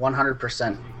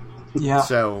 100%. Yeah.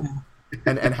 So,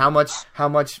 and how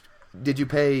much did you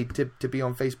pay to be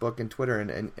on Facebook and Twitter?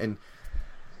 And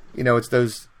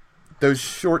it's those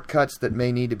shortcuts that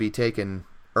may need to be taken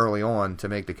early on to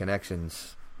make the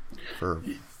connections for.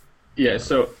 Yeah,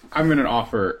 so I'm going to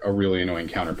offer a really annoying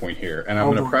counterpoint here, and I'm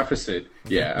going to preface it.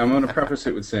 Yeah, I'm going to preface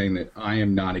it with saying that I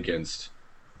am not against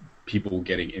people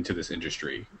getting into this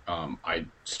industry. I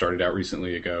started out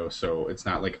recently ago, so it's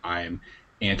not like I'm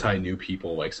anti-new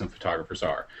people like some photographers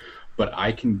are. But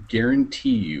I can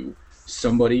guarantee you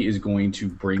somebody is going to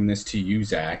bring this to you,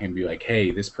 Zach, and be like,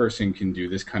 hey, this person can do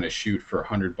this kind of shoot for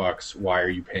 $100. Why are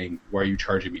you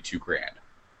charging me $2,000?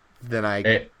 Then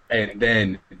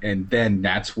And then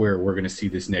that's where we're going to see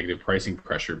this negative pricing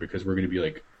pressure, because we're going to be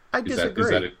like, I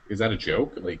disagree. Is that a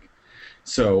joke? Like,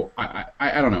 so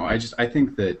I don't know. I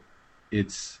think that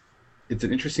it's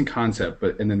an interesting concept,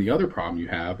 and then the other problem you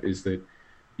have is that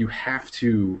you have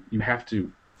to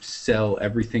sell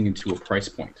everything into a price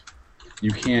point.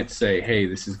 You can't say, hey,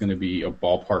 this is going to be a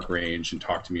ballpark range and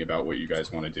talk to me about what you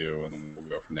guys want to do, and then we'll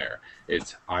go from there.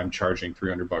 It's, I'm charging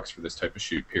 $300 for this type of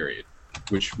shoot, period,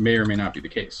 which may or may not be the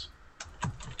case.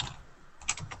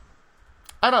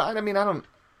 I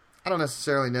don't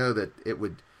necessarily know that it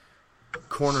would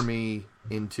corner me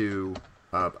into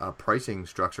a pricing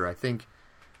structure. I think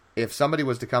if somebody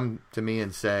was to come to me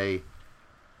and say,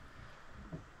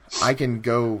 I can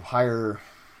go hire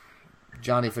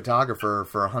Johnny Photographer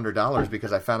for $100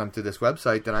 because I found him through this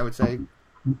website, then I would say,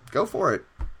 go for it.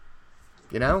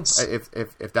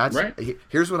 If that's right.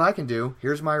 Here's what I can do.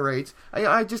 Here's my rates.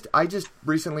 I just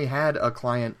recently had a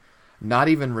client not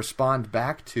even respond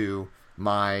back to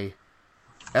my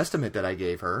estimate that I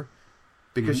gave her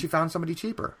because she found somebody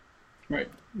cheaper. Right.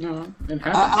 No, it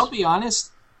happens. I'll be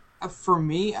honest. For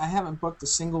me, I haven't booked a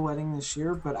single wedding this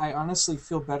year, but I honestly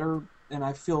feel better, and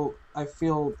I feel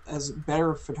as a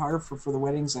better photographer for the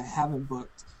weddings I haven't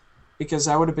booked, because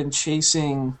I would have been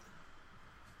chasing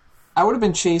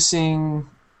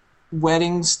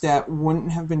weddings that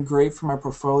wouldn't have been great for my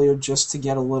portfolio just to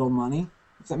get a little money,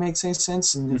 if that makes any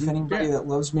sense. And if anybody that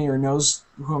loves me or knows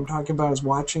who I'm talking about is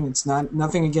watching, it's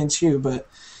nothing against you, but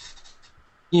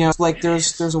like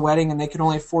there's a wedding and they can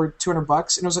only afford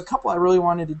 $200, and it was a couple I really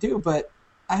wanted to do, but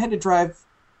I had to drive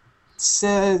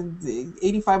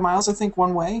 85 miles, I think,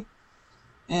 one way,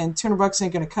 and $200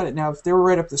 ain't going to cut it. Now, if they were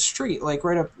right up the street, like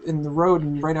right up in the road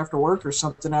and right after work or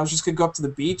something, I was just going to go up to the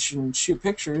beach and shoot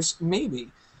pictures,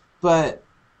 maybe. But,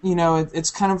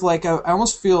 it's kind of like I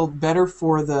almost feel better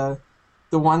for the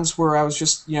ones where I was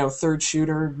just, third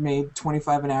shooter, made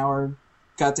 $25 an hour,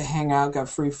 got to hang out, got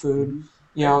free food.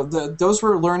 Those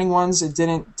were learning ones. It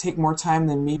didn't take more time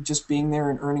than me just being there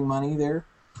and earning money there.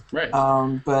 Right.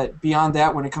 But beyond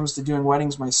that, when it comes to doing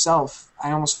weddings myself,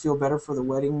 I almost feel better for the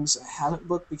weddings I haven't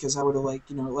booked, because I would have like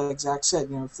Zach said,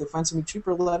 if they find something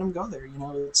cheaper, let them go there.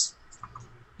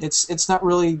 It's not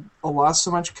really a loss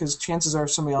so much, because chances are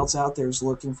somebody else out there is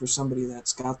looking for somebody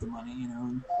that's got the money,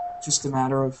 and just a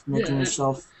matter of making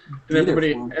yourself. And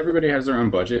everybody has their own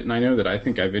budget, and I know that I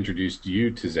think I've introduced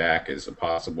you to Zach as a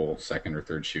possible second or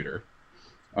third shooter.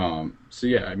 So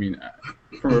yeah, I mean,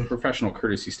 from a professional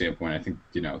courtesy standpoint, I think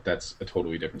that's a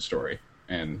totally different story.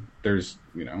 And there's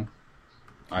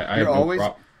I have no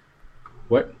problem.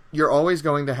 What? You're always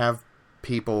going to have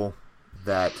people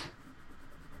that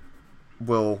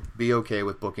will be okay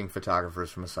with booking photographers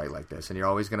from a site like this, and you're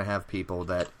always going to have people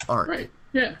that aren't. Right.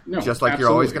 Yeah. No. Just like absolutely.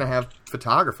 you're always going to have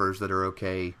photographers that are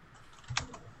okay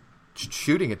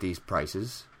shooting at these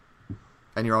prices,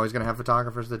 and you're always going to have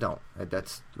photographers that don't.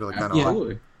 That's really kind of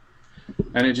absolutely.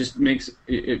 And it just makes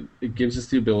it gives us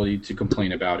the ability to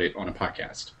complain about it on a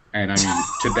podcast. And I mean,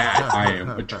 to that I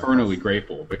am eternally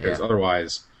grateful, because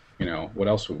otherwise, what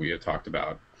else would we have talked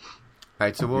about? All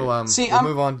right, so we'll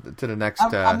move on to the next.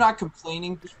 I'm not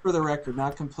complaining, just for the record,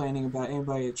 not complaining about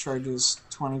anybody that charges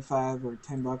 $25 or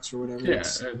 $10 or whatever. Yeah,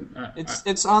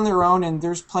 it's on their own, and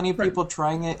there's plenty of people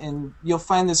trying it, and you'll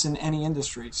find this in any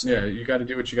industry. So. Yeah, you got to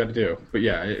do what you got to do. But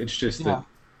yeah, it's just that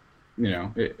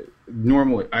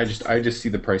normally I just see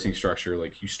the pricing structure,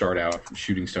 like you start out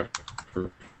shooting stuff for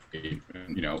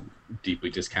deeply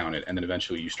discounted, and then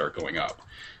eventually you start going up.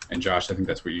 And Josh, I think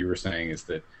that's what you were saying, is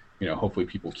that hopefully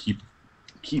people keep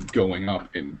going up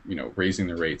and raising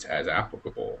the rates as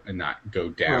applicable, and not go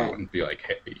down and be like,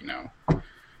 hey,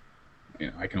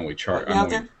 I can only charge.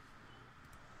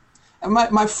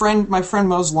 My friend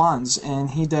mows lawns, and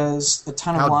he does a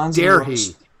ton of lawns. How dare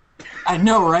he? I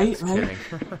know, right?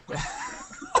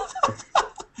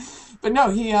 But no,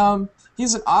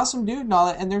 he's an awesome dude and all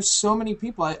that. And there's so many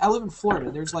people. I live in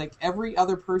Florida. There's like every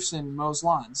other person mows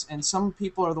lawns, and some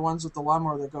people are the ones with the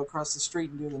lawnmower that go across the street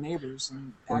and do the neighbors.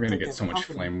 And we're gonna get so much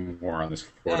flame war on this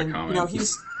Florida comment.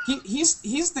 He's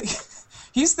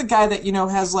the guy that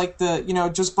has like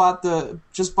the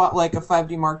just bought like a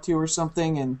 5D Mark II or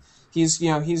something, and he's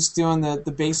doing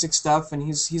the basic stuff, and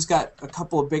he's got a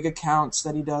couple of big accounts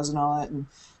that he does and all that, and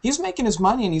he's making his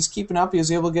money, and he's keeping up. He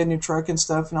was able to get a new truck and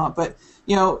stuff and all. But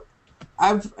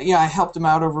I helped him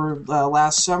out over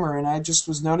last summer, and I just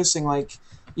was noticing, like,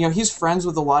 he's friends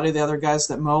with a lot of the other guys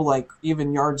that mow, like,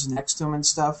 even yards next to him and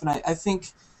stuff. And I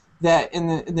think that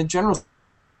in the general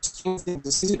scheme of things,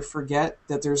 it's easy to forget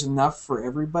that there's enough for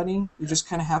everybody. You just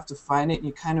kind of have to find it, and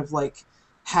you kind of like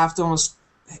have to almost.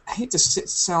 I hate to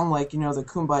sound like the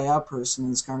kumbaya person in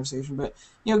this conversation, but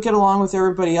get along with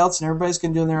everybody else, and everybody's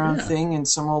going to do their own thing. And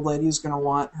some old lady's going to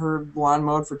want her lawn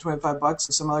mowed for $25, and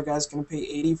some other guy's going to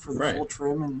pay $80 for the full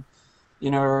trim, and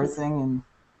everything.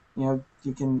 And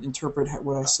you can interpret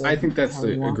what I say. I think that's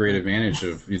a great advantage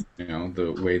of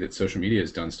the way that social media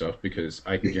has done stuff, because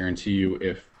I can guarantee you,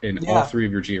 if in all three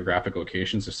of your geographic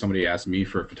locations, if somebody asks me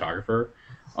for a photographer,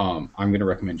 I'm going to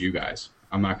recommend you guys.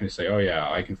 I'm not going to say, oh yeah,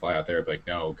 I can fly out there. But like,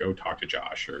 no, go talk to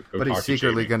Josh, or go. But talk he's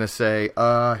secretly going to say,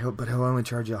 he'll only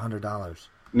charge you $100.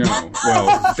 No,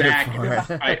 well, Zach,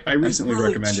 I recently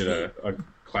recommended a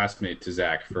classmate to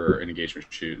Zach for an engagement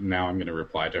shoot. Now I'm going to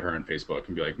reply to her on Facebook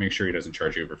and be like, make sure he doesn't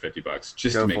charge you over $50,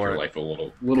 just to make your life a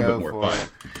little bit more fun.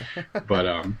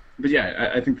 But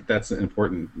yeah, I think that's an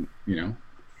important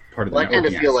part of the networking. I kind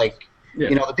of feel like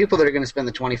the people that are going to spend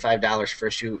the $25 for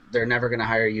a shoot, they're never going to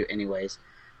hire you anyways.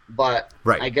 But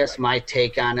I guess my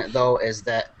take on it, though, is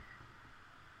that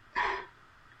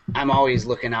I'm always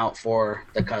looking out for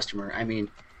the customer. I mean,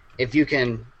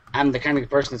 I'm the kind of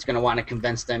person that's going to want to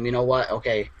convince them, you know what,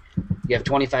 okay, you have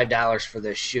 $25 for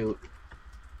this shoot,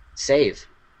 save.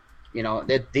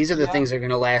 These are the things that are going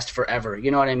to last forever.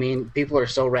 You know what I mean? People are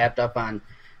so wrapped up on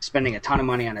spending a ton of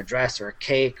money on a dress or a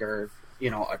cake or,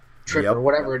 a trip or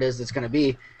whatever it is that's going to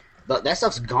be. But that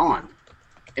stuff's gone.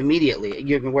 Immediately.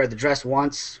 You can wear the dress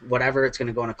once, whatever, it's going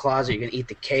to go in a closet. You're going to eat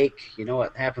the cake. You know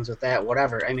what happens with that,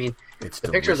 whatever. I mean, the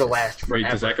pictures will last forever. Wait,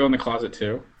 does that go in the closet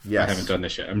too? Yes. I haven't done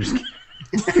this yet. I'm just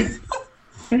kidding.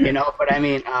 But I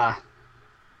mean,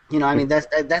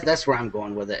 that's where I'm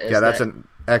going with it. That's an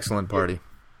excellent party.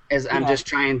 I'm just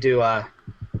trying to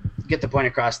get the point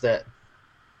across that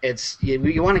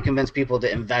you want to convince people to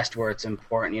invest where it's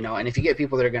important, and if you get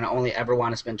people that are going to only ever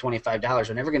want to spend $25,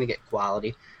 they're never going to get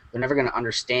quality. They're never going to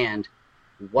understand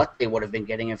what they would have been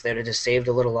getting if they'd have just saved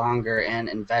a little longer and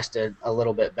invested a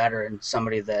little bit better in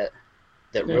somebody that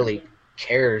really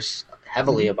cares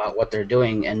heavily about what they're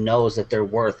doing and knows that they're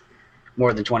worth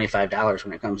more than $25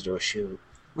 when it comes to a shoot.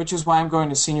 Which is why I'm going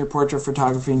to senior portrait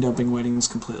photography and dumping weddings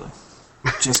completely.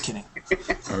 Just kidding.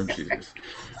 Oh, Jesus.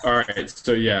 All right.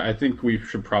 So, yeah, I think we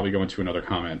should probably go into another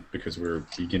comment because we're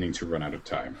beginning to run out of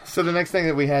time. So the next thing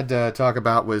that we had to talk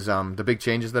about was the big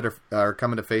changes that are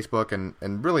coming to Facebook.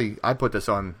 And really, I put this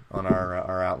on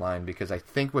our outline because I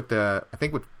think what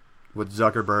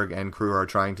Zuckerberg and crew are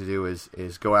trying to do is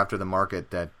go after the market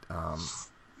that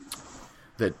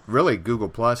really Google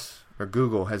Plus or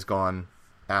Google has gone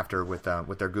after with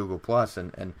their Google Plus,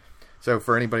 and so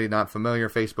for anybody not familiar,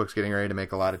 Facebook's getting ready to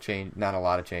make a lot of change, not a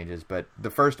lot of changes, but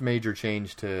the first major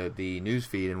change to the news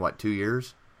feed in 2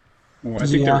 years. Well, I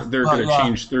think they're going to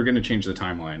change. They're going to change the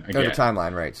timeline. The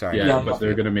timeline, right? Sorry. Yeah, but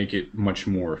they're going to make it much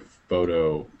more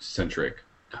photo centric,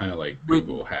 kind of like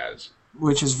Google has,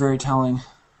 which is very telling.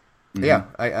 Mm-hmm. Yeah,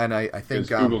 I think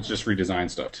Google's just redesigned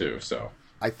stuff too. So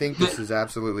I think this is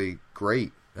absolutely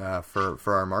great for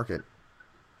our market.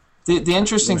 The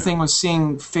interesting thing was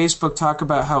seeing Facebook talk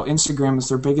about how Instagram is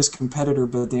their biggest competitor,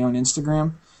 but they own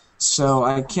Instagram. So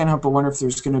I can't help but wonder if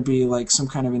there's going to be like some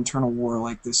kind of internal war,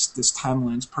 like this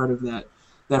timeline's part of that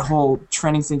whole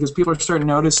trending thing, because people are starting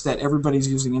to notice that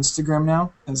everybody's using Instagram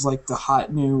now as like the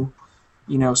hot new,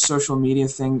 social media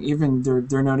thing. Even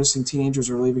they're noticing teenagers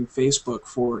are leaving Facebook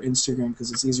for Instagram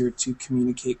because it's easier to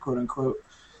communicate, quote unquote,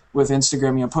 with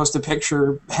Instagram. Post a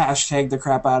picture, hashtag the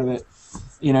crap out of it.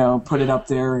 Put it up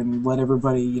there and let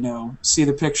everybody, see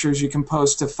the pictures. You can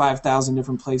post to 5,000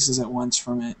 different places at once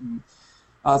from it. And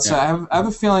so I have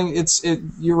a feeling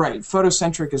you're right.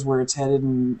 Photocentric is where it's headed,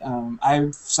 and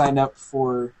I've signed up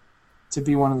to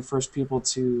be one of the first people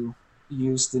to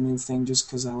use the new thing just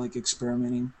because I like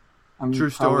experimenting. I'm True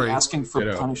story. Asking for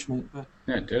Ditto. punishment, but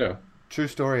ditto. True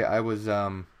story. I was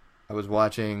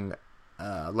watching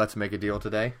Let's Make a Deal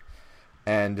today.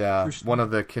 And one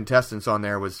of the contestants on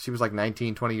there she was like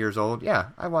 19, 20 years old. Yeah,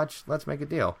 I watched Let's Make a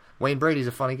Deal. Wayne Brady's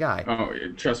a funny guy. Oh,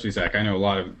 trust me, Zach. I know a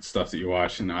lot of stuff that you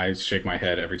watch, and I shake my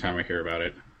head every time I hear about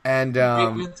it. And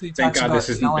thank God this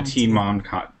isn't the Teen Mom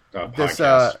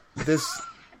podcast.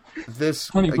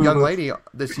 This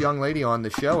young lady on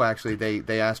the show, actually,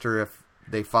 they asked her if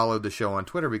they followed the show on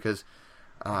Twitter, because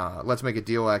Let's Make a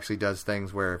Deal actually does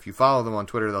things where if you follow them on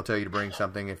Twitter, they'll tell you to bring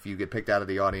something. If you get picked out of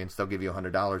the audience, they'll give you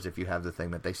 $100 if you have the thing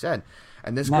that they said.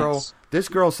 And this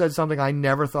girl said something I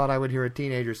never thought I would hear a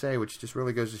teenager say, which just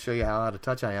really goes to show you how out of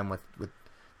touch I am with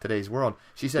today's world.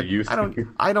 She said,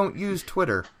 I don't use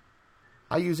Twitter.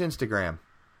 I use Instagram.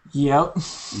 Yep.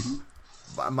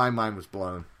 My mind was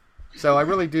blown. So I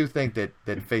really do think that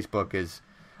Facebook is,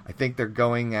 I think they're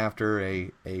going after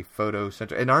a photo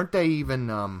center. And aren't they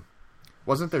even...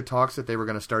 wasn't there talks that they were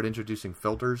going to start introducing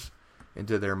filters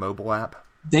into their mobile app?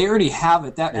 They already have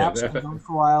it. That app's been going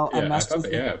for a while. I messed with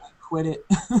it. I quit it.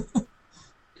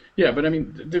 Yeah, but I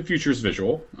mean, the future's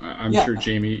visual. I'm sure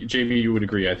Jamie, you would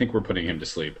agree. I think we're putting him to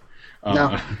sleep.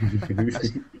 No.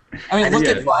 I mean, look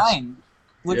at Vine.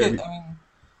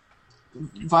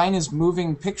 Vine is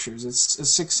moving pictures. It's a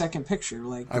 6-second picture.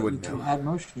 Like, I wouldn't you can add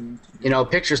motion.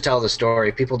 Pictures tell the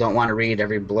story. People don't want to read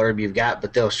every blurb you've got,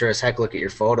 but they'll sure as heck look at your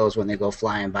photos when they go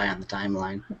flying by on the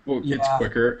timeline. Well,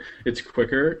 it's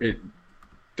quicker.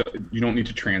 You don't need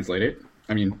to translate it.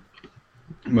 I mean,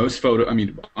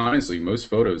 honestly, most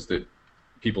photos that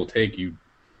people take, you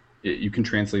can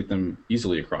translate them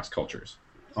easily across cultures.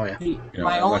 Oh yeah.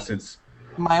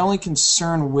 My only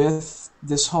concern with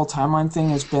this whole timeline thing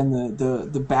has been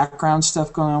the background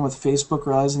stuff going on with Facebook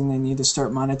realizing they need to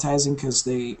start monetizing because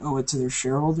they owe it to their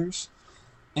shareholders.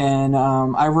 And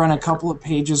I run a couple of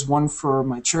pages, one for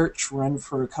my church, one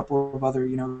for a couple of other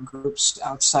groups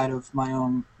outside of my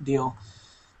own deal.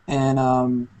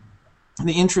 And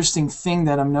the interesting thing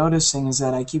that I'm noticing is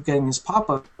that I keep getting these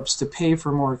pop-ups to pay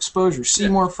for more exposure, see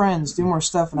more friends, do more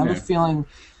stuff, and I have a feeling,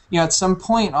 at some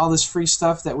point, all this free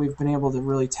stuff that we've been able to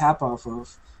really tap off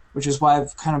of, which is why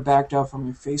I've kind of backed off on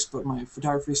my Facebook, my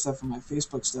photography stuff and my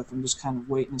Facebook stuff. I'm just kind of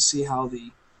waiting to see how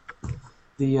the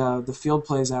field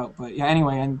plays out. But yeah,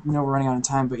 anyway, I know we're running out of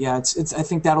time, but yeah, it's I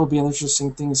think that'll be an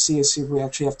interesting thing to see if we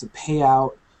actually have to pay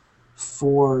out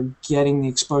for getting the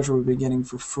exposure we've been getting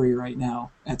for free right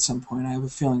now at some point. I have a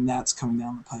feeling that's coming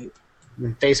down the pipe.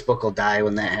 Facebook will die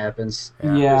when that happens.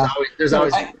 Yeah. There's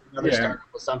always another startup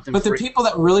with something But free. The people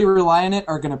that really rely on it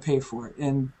are going to pay for it,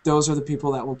 and those are the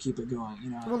people that will keep it going.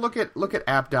 Well, look at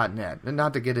app.net, and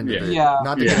not to get into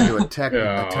a tech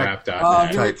type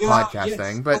podcast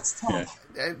thing, but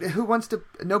who wants to?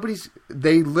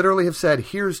 They literally have said,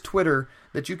 here's Twitter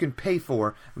that you can pay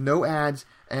for, no ads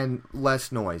and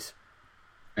less noise.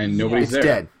 And nobody's there. It's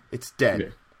dead. It's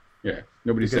dead. Yeah,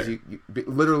 nobody's there.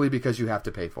 Literally because you have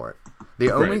to pay for it.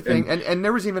 The only thing, and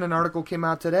there was even an article came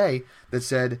out today that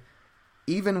said,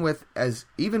 even with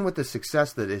the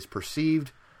success that is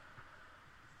perceived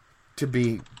to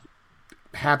be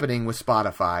happening with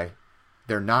Spotify,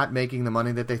 they're not making the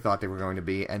money that they thought they were going to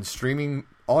be, and streaming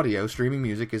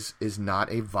music is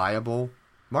not a viable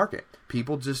market.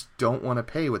 People just don't want to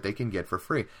pay what they can get for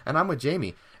free. And I'm with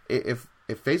Jamie. If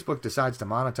Facebook decides to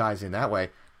monetize in that way,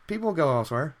 people will go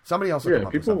elsewhere. Somebody else will come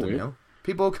up with something new.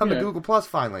 People will come to Google Plus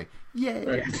finally. Yay!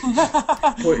 Right.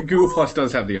 Well, Google Plus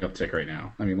does have the uptick right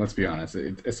now. I mean, let's be honest,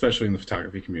 especially in the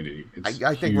photography community.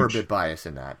 I think we're a bit biased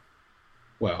in that.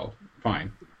 Well,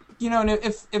 fine. You know, and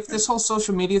if this whole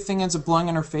social media thing ends up blowing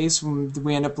in our face when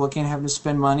we end up looking and having to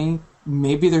spend money,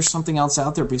 maybe there's something else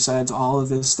out there besides all of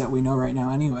this that we know right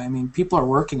now anyway. I mean, people are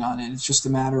working on it. It's just a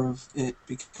matter of it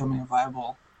becoming a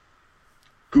viable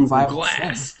Google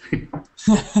Glass.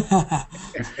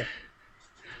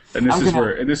 And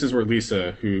this is where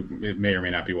Lisa, who may or may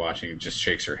not be watching, just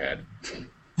shakes her head.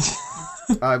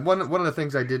 One of the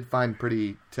things I did find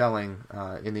pretty telling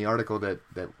in the article that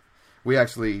we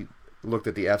actually looked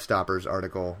at the F-Stoppers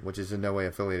article, which is in no way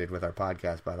affiliated with our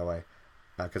podcast, by the way,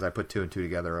 because I put 2 and 2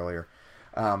 together earlier.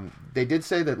 They did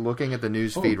say that looking at the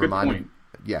news feed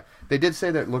they did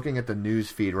say that looking at the news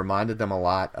feed reminded them a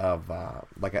lot of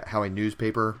like how a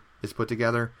newspaper is put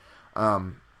together.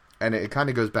 And it kind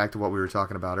of goes back to what we were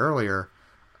talking about earlier.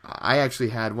 I actually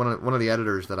had one of the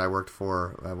editors that I worked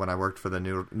for when I worked for the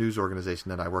news organization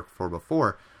that I worked for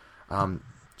before.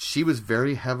 She was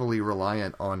very heavily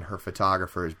reliant on her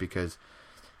photographers because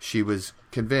she was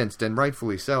convinced, and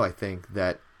rightfully so, I think,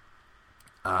 that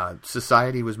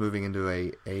society was moving into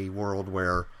a world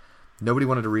where nobody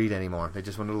wanted to read anymore. They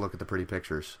just wanted to look at the pretty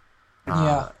pictures.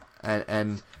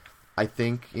 And I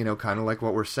think, kind of like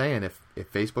what we're saying, if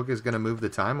Facebook is going to move the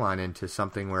timeline into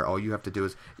something where all you have to do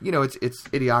is, it's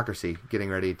Idiocracy getting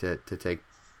ready to take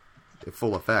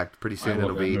full effect. Pretty soon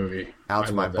it'll be out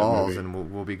to my balls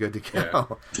and we'll be good to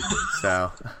go. Yeah.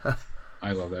 So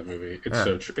I love that movie. It's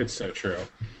so true.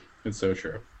 It's so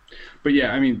true. But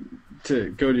yeah, I mean, to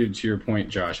go to your point,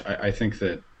 Josh, I think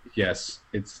that yes,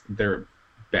 they're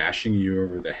bashing you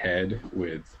over the head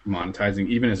with monetizing,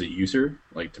 even as a user,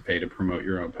 like to pay to promote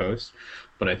your own post.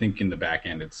 But I think in the back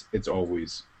end, it's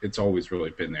always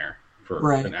really been there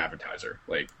for an advertiser.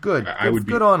 Like good, I would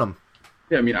be good on them.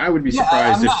 Yeah, I mean, I would be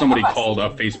surprised if somebody called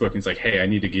up Facebook and it's like, "Hey, I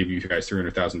need to give you guys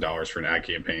 $300,000 for an ad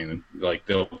campaign," and like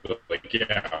they'll be like,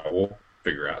 "Yeah, we'll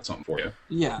figure out something for you."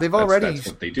 Yeah, they've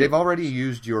already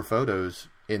used your photos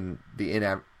in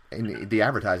the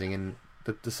advertising in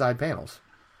the side panels.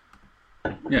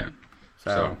 Yeah.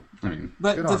 So I mean,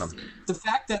 but the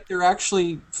fact that they're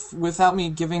actually, without me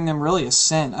giving them really a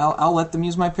cent, I'll let them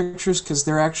use my pictures because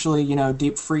they're actually,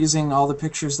 deep freezing all the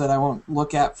pictures that I won't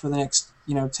look at for the next,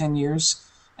 10 years.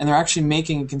 And they're actually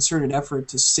making a concerted effort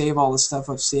to save all the stuff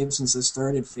I've saved since I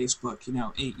started Facebook,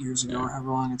 8 years ago or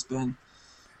however long it's been.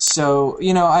 So,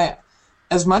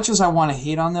 as much as I want to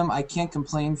hate on them, I can't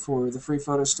complain for the free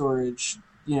photo storage,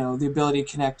 the ability to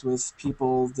connect with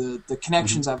people, the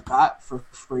connections I've got for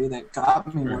free that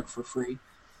got me work for free.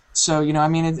 So,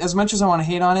 as much as I want to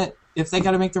hate on it, if they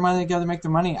got to make their money, they got to make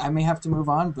their money. I may have to move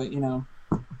on, but,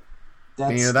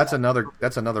 that's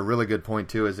another really good point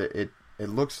too, is it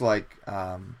looks like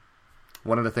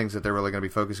one of the things that they're really going to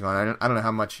be focusing on. I don't know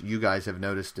how much you guys have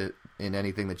noticed it in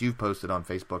anything that you've posted on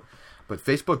Facebook, but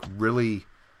Facebook really,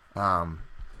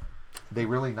 they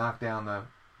really knocked down the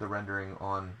rendering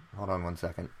on. Hold on 1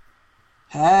 second.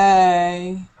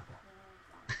 Hey.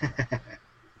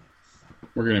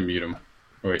 We're gonna mute him.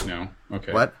 Oh, wait, no.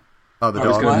 Okay. What? Oh, the dog. I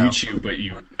was gonna mute you, but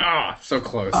you. So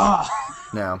close.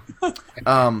 No.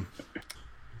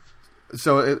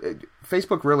 So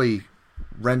Facebook really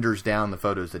renders down the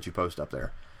photos that you post up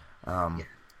there.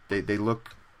 They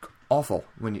look awful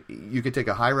when you could take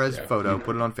a high res photo,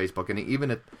 put it on Facebook, and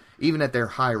even at their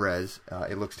high res,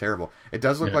 it looks terrible. It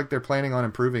does look like they're planning on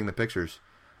improving the pictures.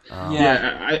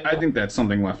 I think that's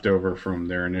something left over from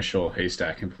their initial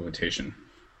Haystack implementation,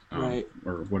 right,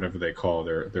 or whatever they call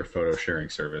their photo sharing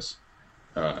service.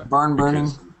 Barn burning.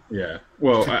 Yeah.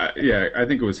 Well, I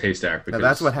think it was Haystack. Because now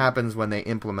that's what happens when they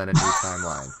implement a new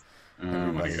timeline.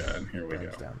 Oh my God! Here we go.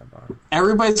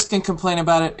 Everybody's gonna complain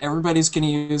about it. Everybody's gonna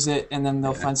use it, and then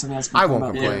they'll find something else. I won't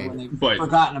complain. When they've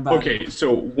forgotten about it. Okay,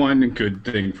 so one good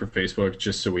thing for Facebook,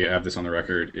 just so we have this on the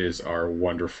record, is our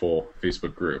wonderful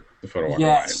Facebook group, the Photo Walk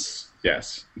Alliance.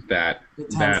 Yes, that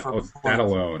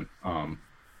alone,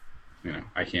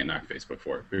 I can't knock Facebook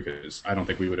for it because I don't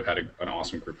think we would have had an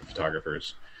awesome group of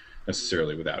photographers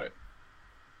necessarily without it.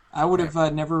 I would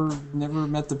have never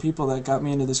met the people that got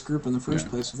me into this group in the first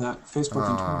place without Facebook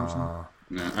and Twitter. So.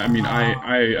 No, I mean,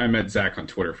 I met Zach on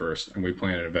Twitter first, and we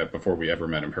planned an event before we ever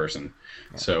met in person.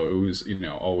 Yeah. So it was,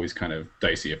 always kind of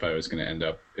dicey if I was going to end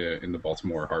up in the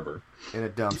Baltimore Harbor. In a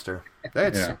dumpster.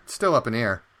 It's still up in the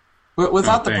air. But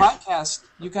without the podcast,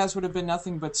 you guys would have been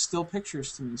nothing but still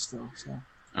pictures to me still. So.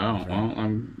 Oh, well,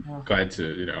 I'm glad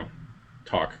to,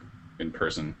 talk in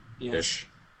person-ish. Yes.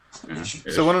 Yeah,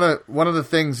 so one of the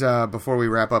things before we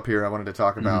wrap up here, I wanted to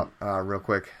talk about real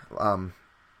quick.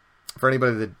 for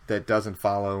anybody that doesn't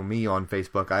follow me on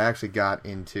Facebook, I actually got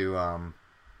into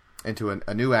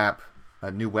a new app,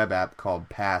 a new web app called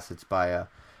Pass. It's by a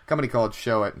company called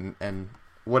Show It, and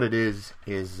what it is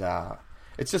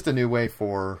it's just a new way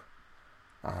for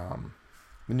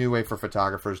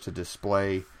photographers to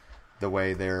display the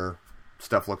way their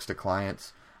stuff looks to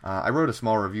clients. I wrote a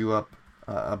small review up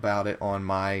about it on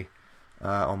my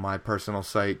personal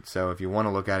site, so if you want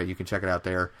to look at it, you can check it out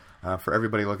there. For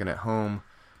everybody looking at home,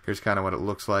 here's kind of what it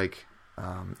looks like.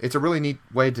 It's a really neat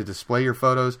way to display your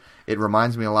photos. It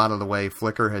reminds me a lot of the way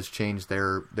Flickr has changed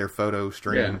their photo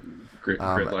stream, and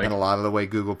a lot of the way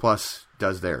Google Plus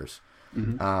does theirs.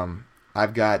 Mm-hmm.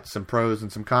 I've got some pros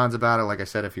and some cons about it. Like I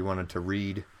said, if you wanted to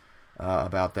read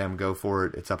about them, go for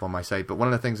it. It's up on my site. But one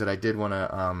of the things that I did want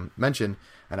to mention,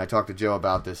 and I talked to Joe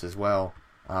about this as well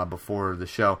before the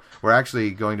show, we're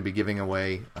actually going to be giving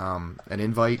away an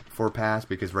invite for Pass,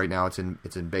 because right now it's in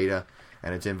beta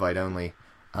and it's invite only.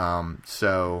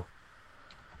 So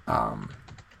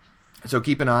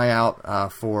keep an eye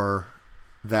out for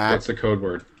that. What's the code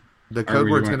word? The code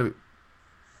word's going to be...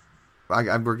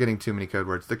 we're getting too many code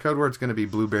words. The code word's going to be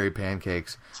blueberry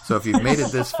pancakes. So if you've made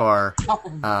it this far...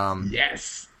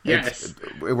 yes.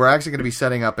 We're actually going to be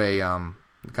setting up a kind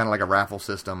of like a raffle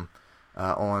system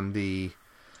on the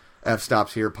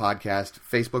F-Stops Here podcast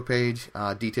Facebook page.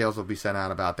 Details will be sent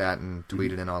out about that and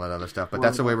tweeted and all that other stuff. But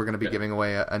that's the way we're going to be giving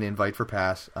away an invite for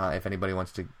Pass if anybody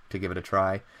wants to give it a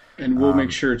try. And we'll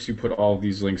make sure to put all of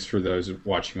these links for those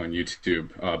watching on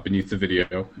YouTube beneath the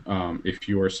video. If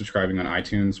you are subscribing on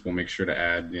iTunes, we'll make sure to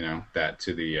add that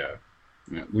to the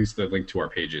at least the link to our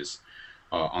pages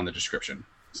on the description.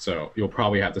 So you'll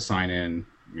probably have to sign in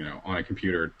on a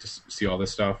computer to see all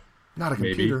this stuff. Not a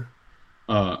computer.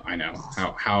 I know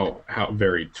how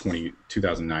very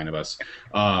 2009 of us.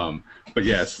 But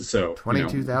yes, so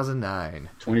 2009.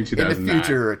 2009. In the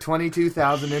future,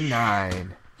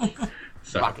 2009.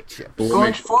 So, rocket ship.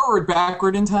 Going forward,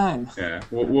 backward in time. Yeah,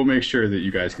 we'll make sure that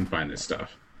you guys can find this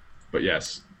stuff. But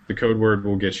yes, the code word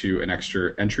will get you an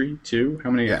extra entry too.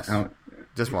 How many? Yes,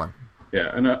 just one.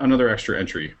 Yeah, another extra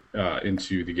entry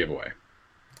into the giveaway.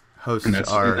 Hosts and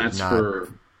that's not for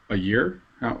a year.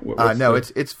 No,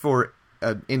 it's for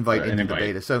an invite into the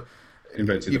beta. So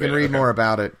you can read more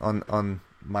about it on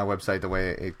my website, the way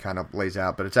it kind of lays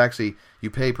out. But it's actually, you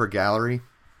pay per gallery.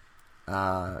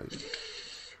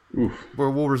 Where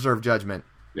we'll reserve judgment.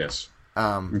 Yes.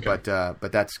 Okay.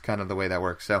 But that's kind of the way that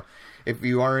works. So if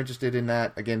you are interested in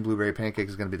that, again, blueberry pancake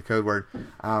is going to be the code word.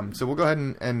 So we'll go ahead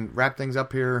and wrap things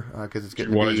up here because it's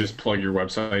getting. You want to just plug your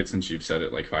website since you've said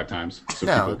it like 5 times?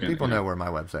 So people know where my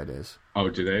website is. Oh,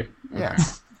 do they? Yeah.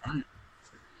 Okay.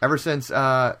 Ever since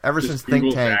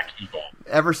Think Tank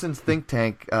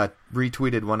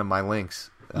retweeted one of my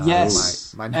links.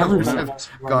 Yes. My numbers have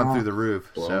gone through the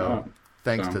roof. So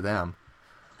thanks to them.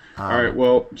 All right.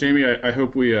 Well, Jamie, I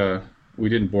hope we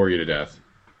didn't bore you to death.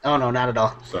 Oh no, not at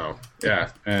all. So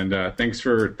yeah, and thanks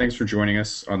for joining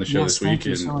us on the show this week. Thank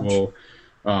you so much.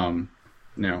 We'll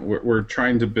we're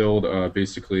trying to build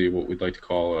basically what we'd like to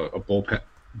call a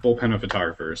bullpen of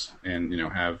photographers, and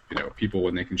have people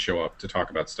when they can show up to talk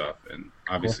about stuff. And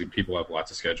obviously, people have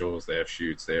lots of schedules. They have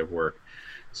shoots. They have work.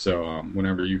 So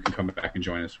whenever you can come back and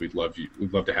join us, we'd love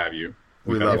to have you.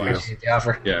 We love you. Appreciate the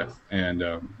offer. Yeah, and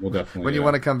we'll definitely. When you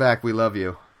want to come back, we love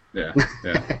you. Yeah.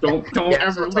 Don't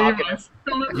ever leave us.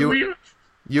 Don't ever leave us.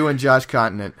 You and Josh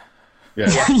Continent. Yeah.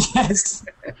 Yes.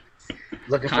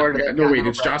 Looking forward to that. No, wait,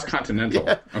 it's Josh Continental.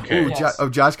 Yeah. Okay. Ooh, Yes.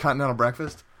 Josh Continental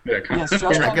Breakfast? Yeah, Yes,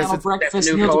 Josh Continental Breakfast,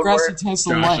 new Neil code deGrasse word.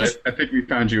 Tyson Josh, Lunch. I think we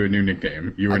found you a new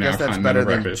nickname. You are I now guess that's Continental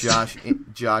better than Breakfast.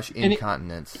 Josh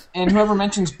Incontinence. And whoever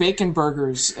mentions bacon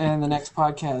burgers in the next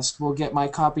podcast will get my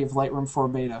copy of Lightroom 4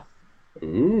 Beta.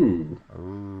 Ooh.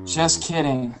 Just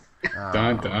kidding.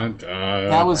 Dun, dun, dun.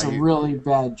 That was a really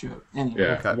bad joke. Anyway.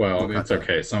 Yeah, well, it's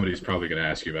okay. Somebody's probably going to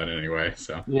ask you about it anyway.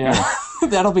 So Yeah.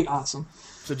 That'll be awesome.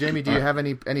 So, Jamie, do you have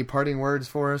any parting words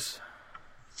for us?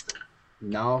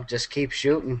 No, just keep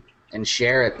shooting and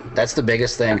share it. That's the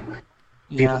biggest thing.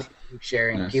 Yeah. People keep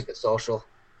sharing, Yes. keep it social.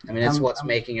 I mean, it's I'm- what's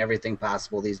making everything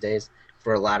possible these days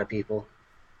for a lot of people,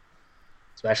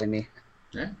 especially me.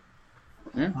 yeah.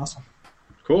 Awesome.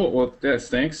 Cool. Well, yes,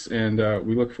 thanks. And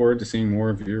we look forward to seeing more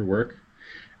of your work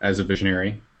as a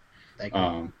visionary. Thank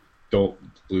you. Don't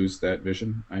lose that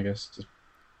vision, I guess. Just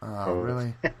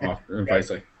Really? offer advice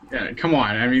like, yeah, come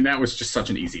on. I mean, that was just such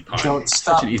an easy pun. Don't Such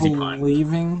stop an easy pun.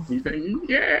 believing.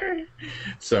 Yeah.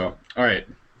 So, all right.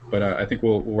 But I think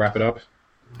we'll wrap it up.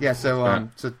 Yeah, so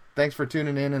thanks for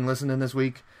tuning in and listening this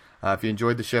week. If you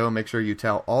enjoyed the show, make sure you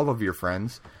tell all of your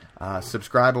friends.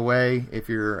 Subscribe away if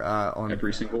you're on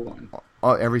Every single one.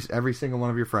 every single one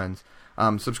of your friends.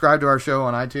 Subscribe to our show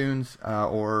on iTunes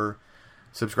or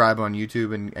subscribe on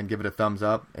YouTube and give it a thumbs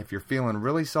up. If you're feeling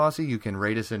really saucy, you can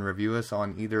rate us and review us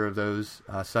on either of those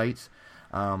sites.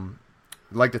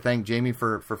 I'd like to thank Jamie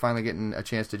for finally getting a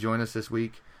chance to join us this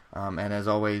week. And as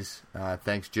always,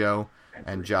 thanks, Joe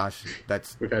and Josh.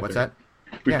 What's that?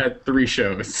 We've had 3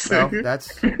 shows. So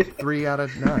that's 3 out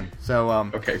of 9. So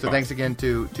okay, so thanks again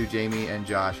to Jamie and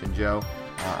Josh and Joe.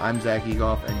 I'm Zach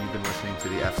Egolf, and you've been listening to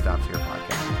the F Stops Here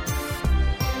podcast.